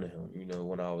kept going to him.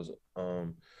 When I was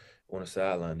on the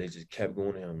sideline, they just kept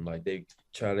going to him. Like they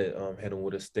try to hit him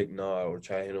with a stick nod, or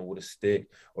try to hit him with a stick,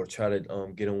 or try to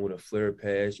get him with a flare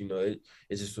pass. It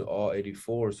just was all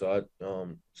 84. So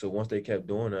so once they kept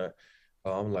doing that,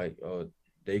 I'm like,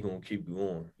 they gonna keep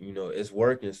going. It's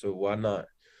working, so why not?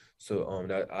 So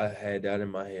that I had that in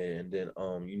my head, and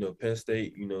then Penn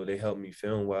State, they helped me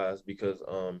film wise because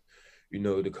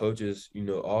the coaches,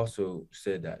 also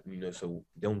said that, so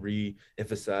don't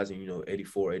re-emphasizing,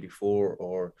 84, 84,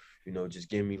 or, just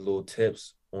give me little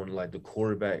tips on like the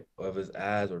quarterback of his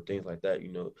eyes or things like that.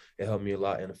 It helped me a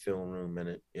lot in the film room,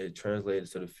 and it translated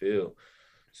to the field.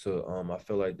 So I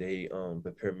feel like they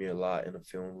prepared me a lot in the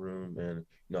film room, and,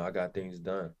 I got things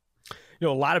done. A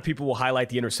lot of people will highlight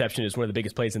the interception as one of the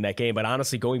biggest plays in that game, but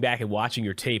honestly, going back and watching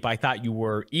your tape, I thought you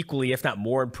were equally, if not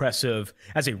more impressive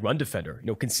as a run defender,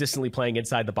 consistently playing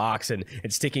inside the box and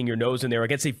sticking your nose in there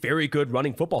against a very good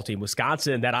running football team.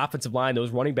 Wisconsin, that offensive line, those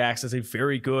running backs is a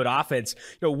very good offense.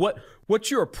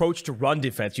 What's your approach to run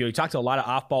defense? You talk to a lot of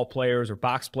off-ball players or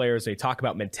box players. They talk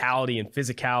about mentality and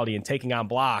physicality and taking on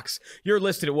blocks. You're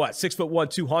listed at what, 6'1",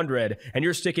 200, and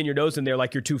you're sticking your nose in there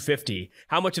like you're 250.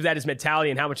 How much of that is mentality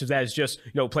and how much of that is just,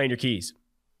 playing your keys?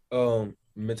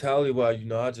 Mentality wise,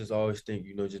 I just always think,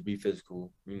 just be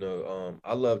physical.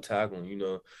 I love tackling.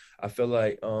 I feel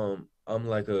like I'm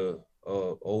like a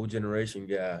old generation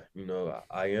guy.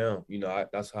 I am.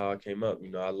 That's how I came up.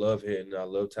 I love hitting. I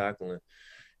love tackling.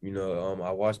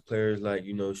 I watch players like,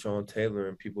 Sean Taylor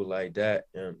and people like that.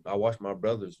 And I watched my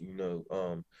brothers,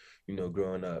 growing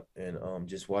up, and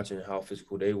just watching how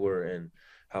physical they were and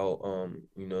how,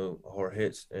 hard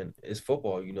hits. And it's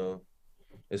football,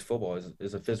 it's football.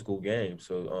 It's a physical game.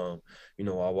 So,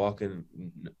 I walk in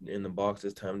the box,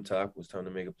 it's time to tackle, it's time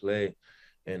to make a play.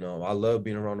 And I love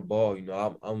being around the ball.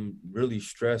 I'm really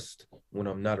stressed when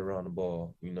I'm not around the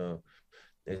ball,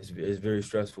 It's very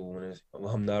stressful when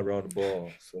I'm not around the ball.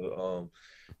 So,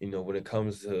 when it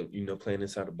comes to, playing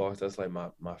inside the box, that's like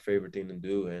my favorite thing to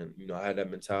do. And, I had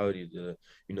that mentality to,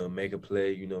 make a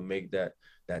play, make that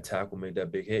tackle, make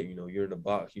that big hit. You're in the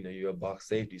box, you're a box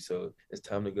safety. So it's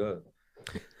time to go.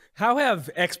 How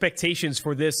have expectations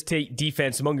for this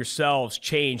defense among yourselves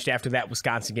changed after that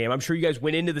Wisconsin game? I'm sure you guys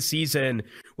went into the season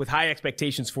with high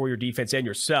expectations for your defense and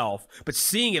yourself, but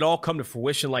seeing it all come to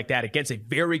fruition like that against a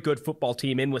very good football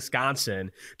team in Wisconsin,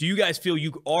 do you guys feel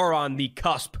you are on the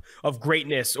cusp of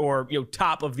greatness or,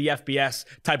 top of the FBS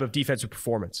type of defensive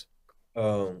performance?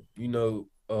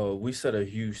 We set a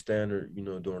huge standard,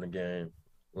 during the game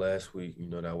last week,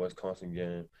 that Wisconsin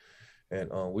game. And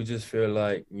we just feel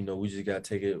like, we just got to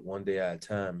take it one day at a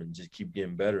time and just keep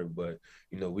getting better. But,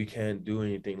 we can't do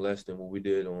anything less than what we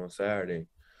did on Saturday.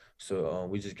 So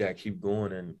we just got to keep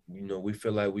going. And, we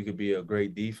feel like we could be a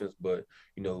great defense, but,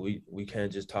 we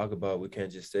can't just talk about it. We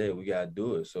can't just say it. We got to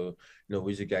do it. So,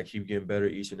 we just got to keep getting better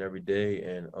each and every day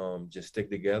and just stick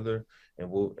together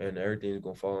and everything's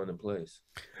going to fall into place.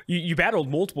 You battled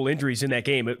multiple injuries in that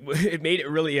game. It made it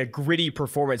really a gritty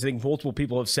performance. I think multiple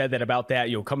people have said that about that,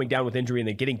 coming down with injury and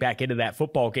then getting back into that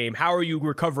football game. How are you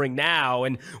recovering now?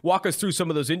 And walk us through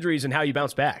some of those injuries and how you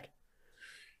bounce back.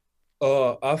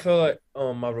 I feel like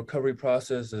my recovery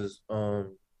process is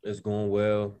going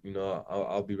well.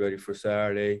 I'll be ready for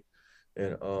Saturday.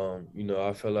 And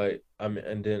I feel like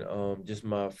just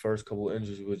my first couple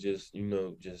injuries was just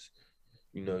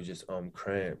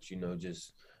cramps,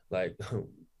 just like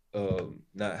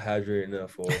not hydrated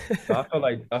enough. Or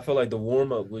I felt like the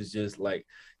warm up was just like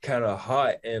kind of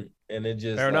hot and it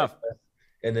just fair enough.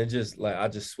 And then just like I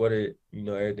just sweated,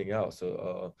 everything out.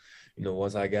 So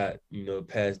once I got,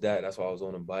 past that, that's why I was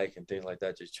on a bike and things like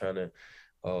that, just trying to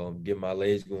get my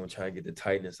legs going, try and get the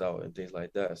tightness out and things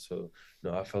like that. So,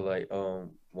 I felt like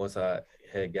once I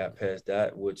had got past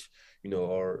that, which,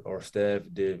 our staff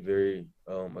did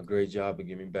a great job of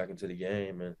getting me back into the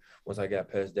game. And once I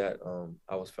got past that,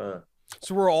 I was fine.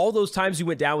 So were all those times you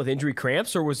went down with injury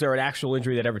cramps, or was there an actual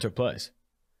injury that ever took place?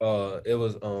 It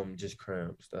was just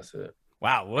cramps. That's it.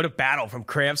 Wow, what a battle from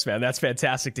cramps, man. That's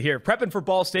fantastic to hear. Prepping for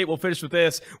Ball State. We'll finish with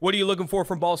this. What are you looking for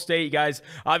from Ball State? You guys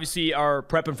obviously are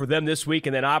prepping for them this week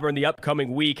and then Auburn the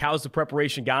upcoming week. How's the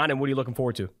preparation gone, and what are you looking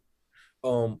forward to?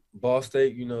 Ball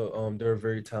State, they're a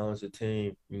very talented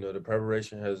team. The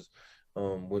preparation has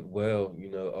went well,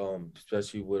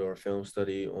 especially with our film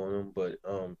study on them. But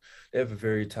they have a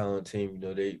very talented team.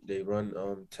 They run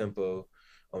tempo.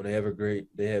 They have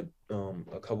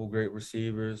a couple great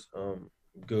receivers,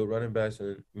 good running backs,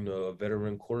 and a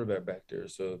veteran quarterback back there.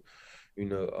 So,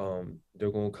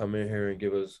 they're gonna come in here and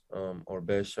give us our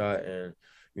best shot. And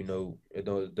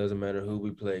it doesn't matter who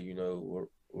we play.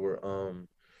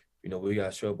 We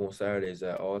got to show up on Saturdays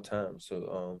at all times.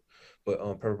 So,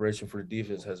 but preparation for the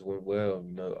defense has went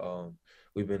well.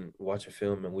 We've been watching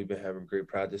film and we've been having great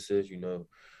practices.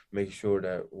 Making sure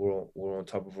that we're on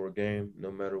top of our game no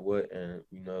matter what. And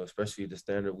especially the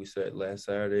standard we set last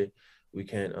Saturday, we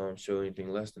can't show anything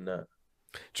less than that.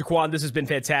 Jaquan, this has been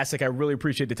fantastic. I really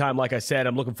appreciate the time. Like I said,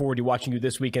 I'm looking forward to watching you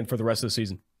this weekend for the rest of the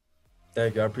season.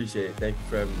 Thank you. I appreciate it. Thank you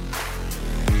for having me.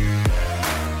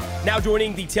 Now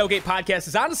joining the Tailgate Podcast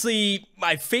is honestly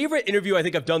my favorite interview I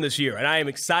think I've done this year, and I am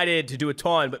excited to do a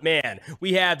ton. But man,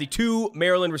 we have the two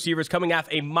Maryland receivers coming off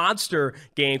a monster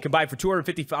game, combined for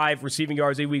 255 receiving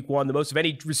yards in week one, the most of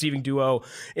any receiving duo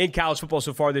in college football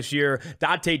so far this year.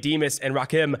 Dante Demas and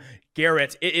Rakim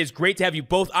Garrett. It is great to have you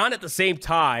both on at the same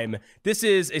time. This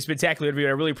is a spectacular interview,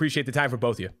 and I really appreciate the time for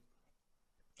both of you.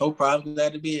 No problem.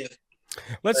 Glad to be here.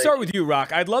 Let's start with you,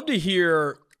 Rock. I'd love to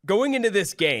hear, going into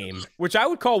this game, which I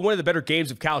would call one of the better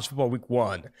games of college football week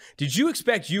one, did you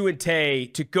expect you and Tay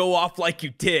to go off like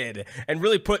you did and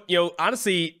really put,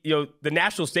 honestly, the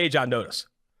national stage on notice?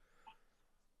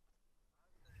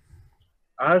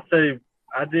 I'd say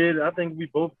I did. I think we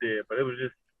both did, but it was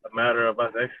just a matter of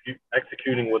us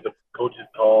executing what the coaches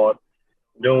taught,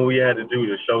 doing what we had to do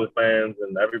to show the fans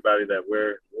and everybody that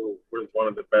we're one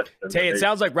of the best. Tay, it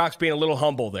sounds like Rock's being a little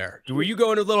humble there. Were you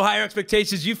going to a little higher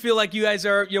expectations? You feel like you guys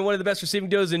are, one of the best receiving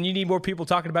duos, and you need more people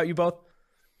talking about you both?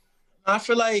 I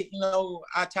feel like,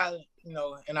 our talent,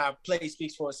 and our play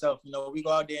speaks for itself. We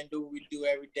go out there and do what we do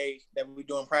every day that we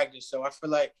do in practice. So I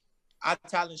feel like our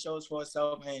talent shows for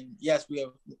itself. And yes, we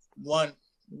have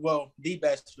the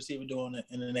best receiver duo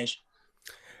in the nation.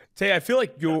 Tay, I feel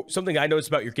like something I noticed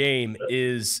about your game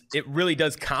is it really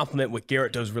does complement what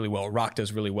Garrett does really well, Rock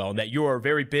does really well, and that you're a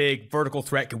very big vertical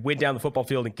threat, can win down the football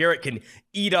field, and Garrett can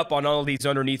eat up on all of these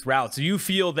underneath routes. Do you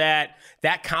feel that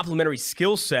complementary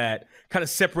skill set kind of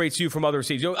separates you from other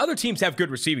receivers? Other teams have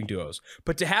good receiving duos,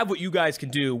 but to have what you guys can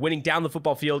do, winning down the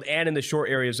football field and in the short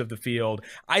areas of the field,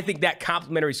 I think that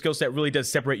complementary skill set really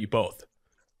does separate you both.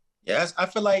 Yes, I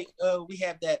feel like we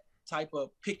have that type of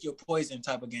pick your poison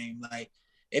type of game. Like,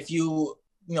 if you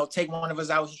take one of us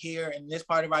out here in this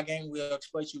part of our game, we'll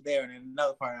exploit you there in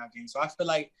another part of our game. So I feel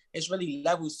like it's really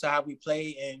levels to how we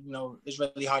play, and it's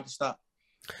really hard to stop.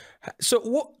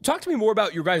 So talk to me more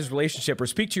about your guys' relationship, or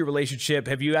speak to your relationship.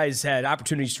 Have you guys had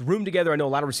opportunities to room together? I know a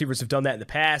lot of receivers have done that in the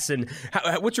past. And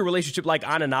what's your relationship like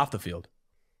on and off the field?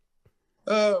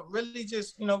 Really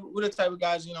just, we're the type of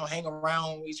guys, hang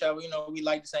around each other. We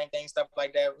like the same things, stuff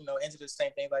like that, into the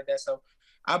same things like that. So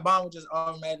our bond would just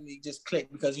automatically just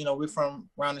click because, we're from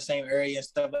around the same area and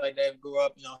stuff like that. We grew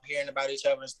up, hearing about each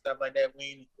other and stuff like that.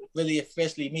 We didn't really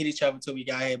officially meet each other until we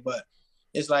got here. But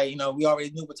it's like, we already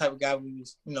knew what type of guy we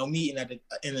was, meeting at the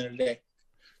end of the day.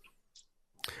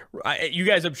 You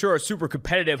guys, I'm sure, are super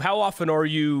competitive. How often are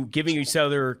you giving each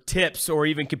other tips or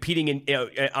even competing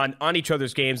on each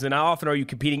other's games? And how often are you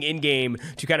competing in game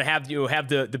to kind of have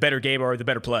the better game or the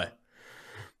better play?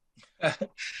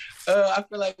 I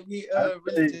feel like we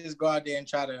really just go out there and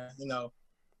try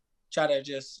to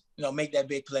just make that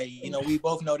big play. We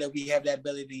both know that we have that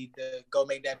ability to go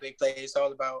make that big play. It's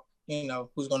all about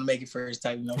who's going to make it first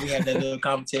type. We have that little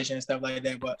competition and stuff like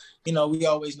that. But, we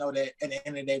always know that at the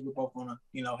end of the day, we're both going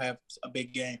to, have a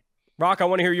big game. Rock, I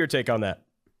want to hear your take on that.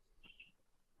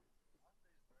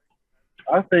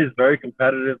 I say it's very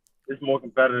competitive. It's more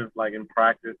competitive, like in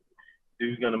practice.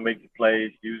 Who's going to make the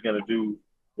plays? Who's going to do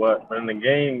what? But in the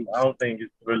game, I don't think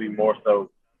it's really more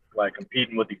so like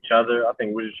competing with each other. I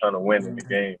think we're just trying to win in the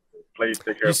game. play, take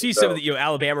care You of see some of themselves. the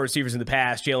Alabama receivers in the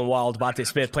past, Jalen Wall, Devontae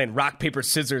Smith, playing rock paper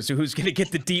scissors. So who's going to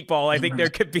get the deep ball? I think there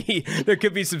could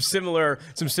be some similar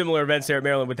events there at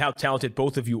Maryland with how talented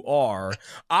both of you are.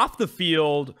 Off the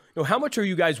field, how much are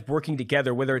you guys working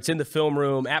together? Whether it's in the film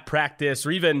room, at practice,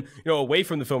 or even away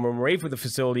from the film room, away from the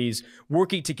facilities,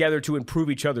 working together to improve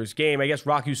each other's game. I guess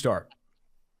Rock, you start.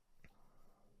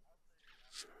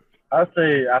 I'd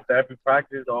say after every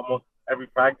practice, almost every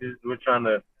practice, we're trying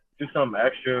to do something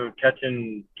extra,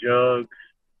 catching jugs,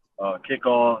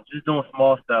 kickoffs, just doing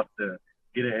small stuff to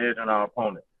get an edge on our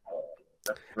opponent.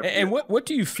 And what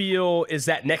do you feel is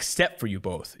that next step for you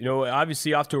both?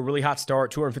 Obviously off to a really hot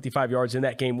start, 255 yards in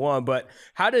that game one, but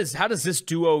how does this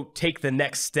duo take the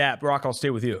next step? Rock, I'll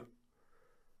stay with you.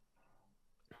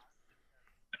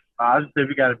 I just say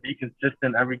we got to be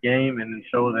consistent every game and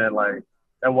show that,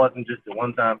 that wasn't just a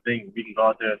one-time thing. We can go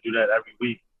out there and do that every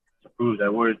week to prove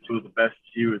that we're two of the best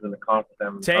receivers in the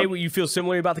conference. Tay, you feel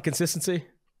similarly about the consistency?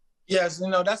 Yes,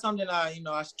 that's something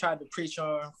I tried to preach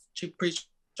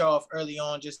off early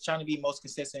on, just trying to be most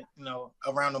consistent,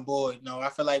 around the board. I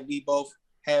feel like we both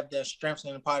have the strengths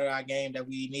in the part of our game that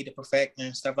we need to perfect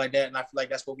and stuff like that, and I feel like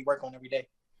that's what we work on every day.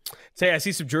 Tay, I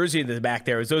see some jersey in the back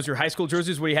there. Is those your high school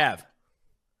jerseys? What do you have?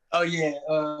 Oh, yeah.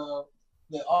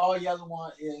 The all yellow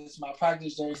one is my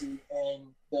practice jersey, and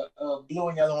the blue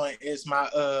and yellow one is my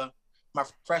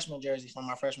freshman jersey from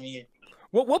my freshman year.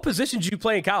 What position did you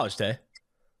play in college, Tay?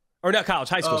 Or not college,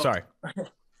 high school, sorry.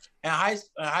 In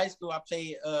high school, I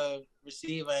played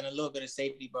receiver and a little bit of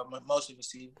safety, but mostly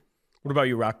receiver. What about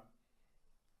you, Rock?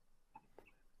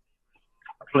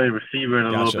 Play receiver and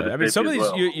a little bit of safety. Some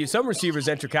of these, some receivers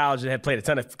enter college and have played a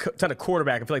ton of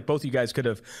quarterback. I feel like both of you guys could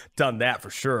have done that for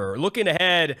sure. Looking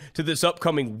ahead to this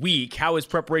upcoming week, how has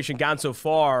preparation gone so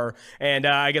far? And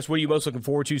I guess what are you most looking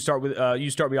forward to? Start with you.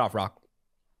 Start me off, Rock.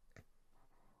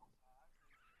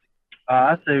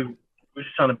 I'd say we're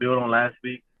just trying to build on last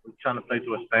week. We're trying to play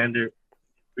to a standard.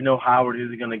 We know Howard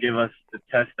isn't going to give us the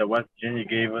test that West Virginia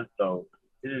gave us, so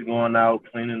we're just going out,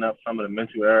 cleaning up some of the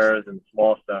mental errors and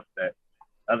small stuff that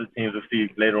other teams will see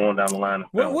later on down the line.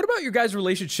 What about your guys'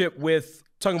 relationship with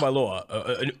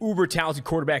Tagovailoa, an uber talented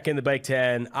quarterback in the Big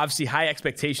Ten? Obviously, high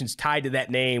expectations tied to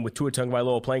that name with Tua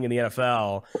Tagovailoa playing in the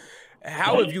NFL.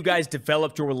 How have you guys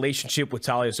developed your relationship with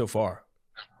Talia so far?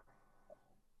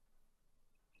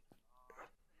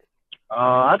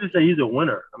 I just say he's a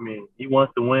winner. I mean, he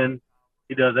wants to win.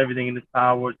 He does everything in his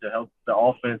power to help the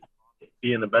offense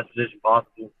be in the best position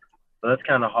possible. So that's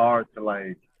kind of hard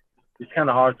to it's kind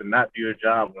of hard to not do your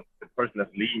job when the person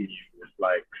that's leading you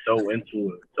is so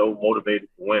into it, so motivated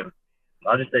to win. So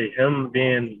I just say him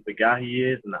being the guy he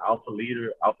is and the alpha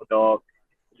leader, alpha dog,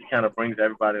 he kind of brings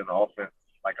everybody in the offense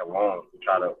along to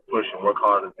try to push and work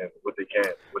harder than what they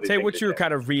can. Say, what's your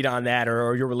kind of read on that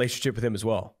or your relationship with him as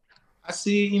well? I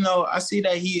see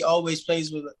that he always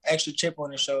plays with an extra chip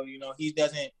on his shoulder. He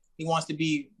wants to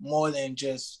be more than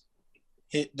just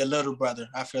the little brother.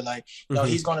 I feel like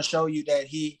he's going to show you that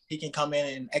he can come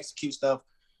in and execute stuff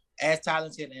as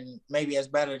talented and maybe as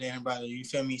better than a brother. You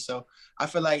feel me? So I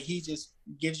feel like he just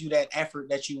gives you that effort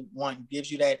that you want,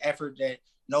 gives you that effort that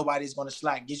nobody's going to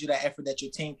slack, gives you that effort that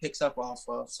your team picks up off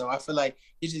of. So I feel like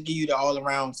he just give you the all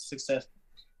around success.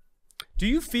 Do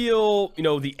you feel,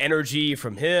 the energy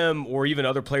from him or even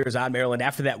other players on Maryland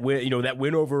after that win, that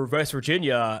win over West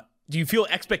Virginia? Do you feel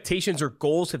expectations or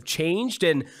goals have changed?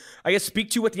 And I guess speak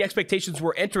to what the expectations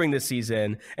were entering this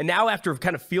season. And now after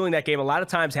kind of feeling that game, a lot of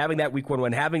times having that week one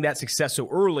win, having that success so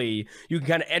early, you can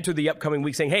kind of enter the upcoming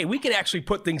week saying, hey, we can actually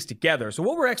put things together. So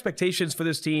what were expectations for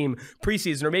this team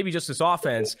preseason or maybe just this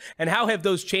offense? And how have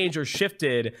those changed or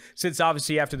shifted since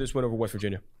obviously after this win over West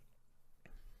Virginia?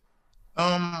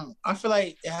 I feel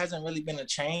like it hasn't really been a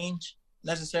change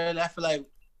necessarily. I feel like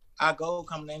our goal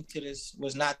coming into this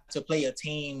was not to play a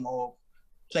team or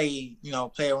play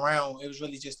around. It was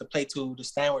really just to play to the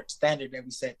standard that we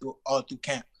set all through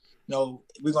camp.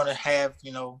 We're going to have,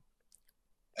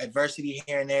 adversity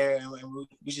here and there, and we're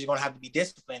just going to have to be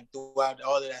disciplined throughout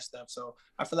all of that stuff. So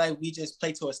I feel like we just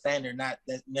play to a standard, not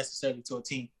necessarily to a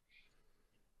team.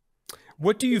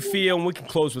 What do you feel, and we can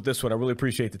close with this one, I really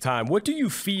appreciate the time. What do you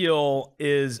feel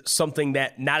is something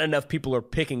that not enough people are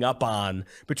picking up on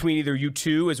between either you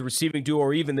two as a receiving duo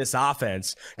or even this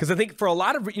offense? Because I think for a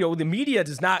lot of, the media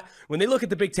does not, when they look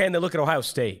at the Big Ten, they look at Ohio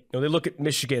State. They look at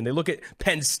Michigan. They look at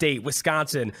Penn State,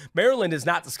 Wisconsin. Maryland is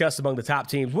not discussed among the top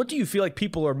teams. What do you feel like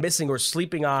people are missing or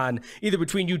sleeping on either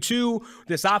between you two,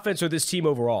 this offense, or this team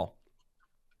overall?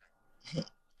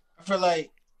 I feel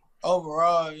like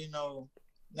overall,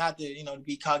 not to, to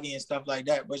be cocky and stuff like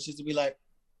that, but just to be like,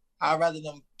 I'd rather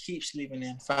them keep sleeping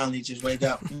and finally just wake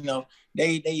up. You know,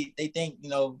 they think, you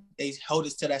know, they hold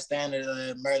us to that standard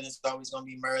of Maryland's always going to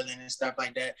be Maryland and stuff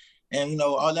like that. And, you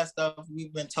know, all that stuff,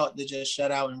 we've been taught to just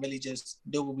shut out and really just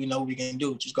do what we know we can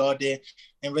do. Just go out there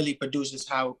and really produce us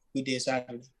how we did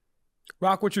Saturday.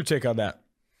 Rock, what's your take on that?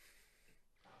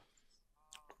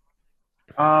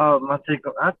 My take,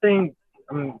 I think,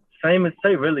 same as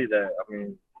say really that. I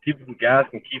mean, guys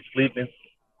can keep sleeping.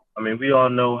 I mean, we all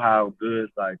know how good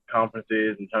like conference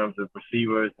is in terms of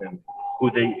receivers and who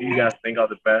you guys think are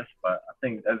the best. But I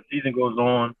think as the season goes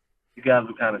on, you guys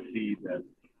will kind of see that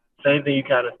same thing you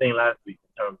kind of seen last week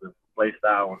in terms of play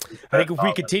style. I think if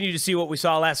we continue to see what we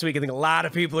saw last week, I think a lot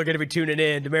of people are going to be tuning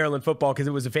in to Maryland football because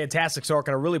it was a fantastic start.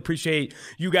 And I really appreciate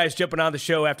you guys jumping on the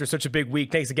show after such a big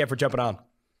week. Thanks again for jumping on.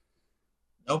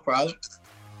 No problem.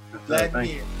 Glad to be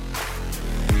here.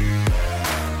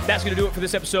 That's going to do it for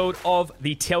this episode of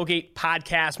the Tailgate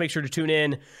Podcast. Make sure to tune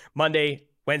in Monday,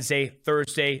 Wednesday,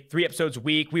 Thursday, 3 episodes a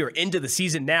week. We are into the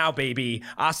season now, baby.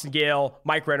 Austin Gale,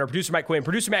 Mike Renner, producer Mike Quinn,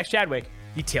 producer Max Chadwick,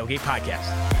 the Tailgate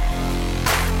Podcast.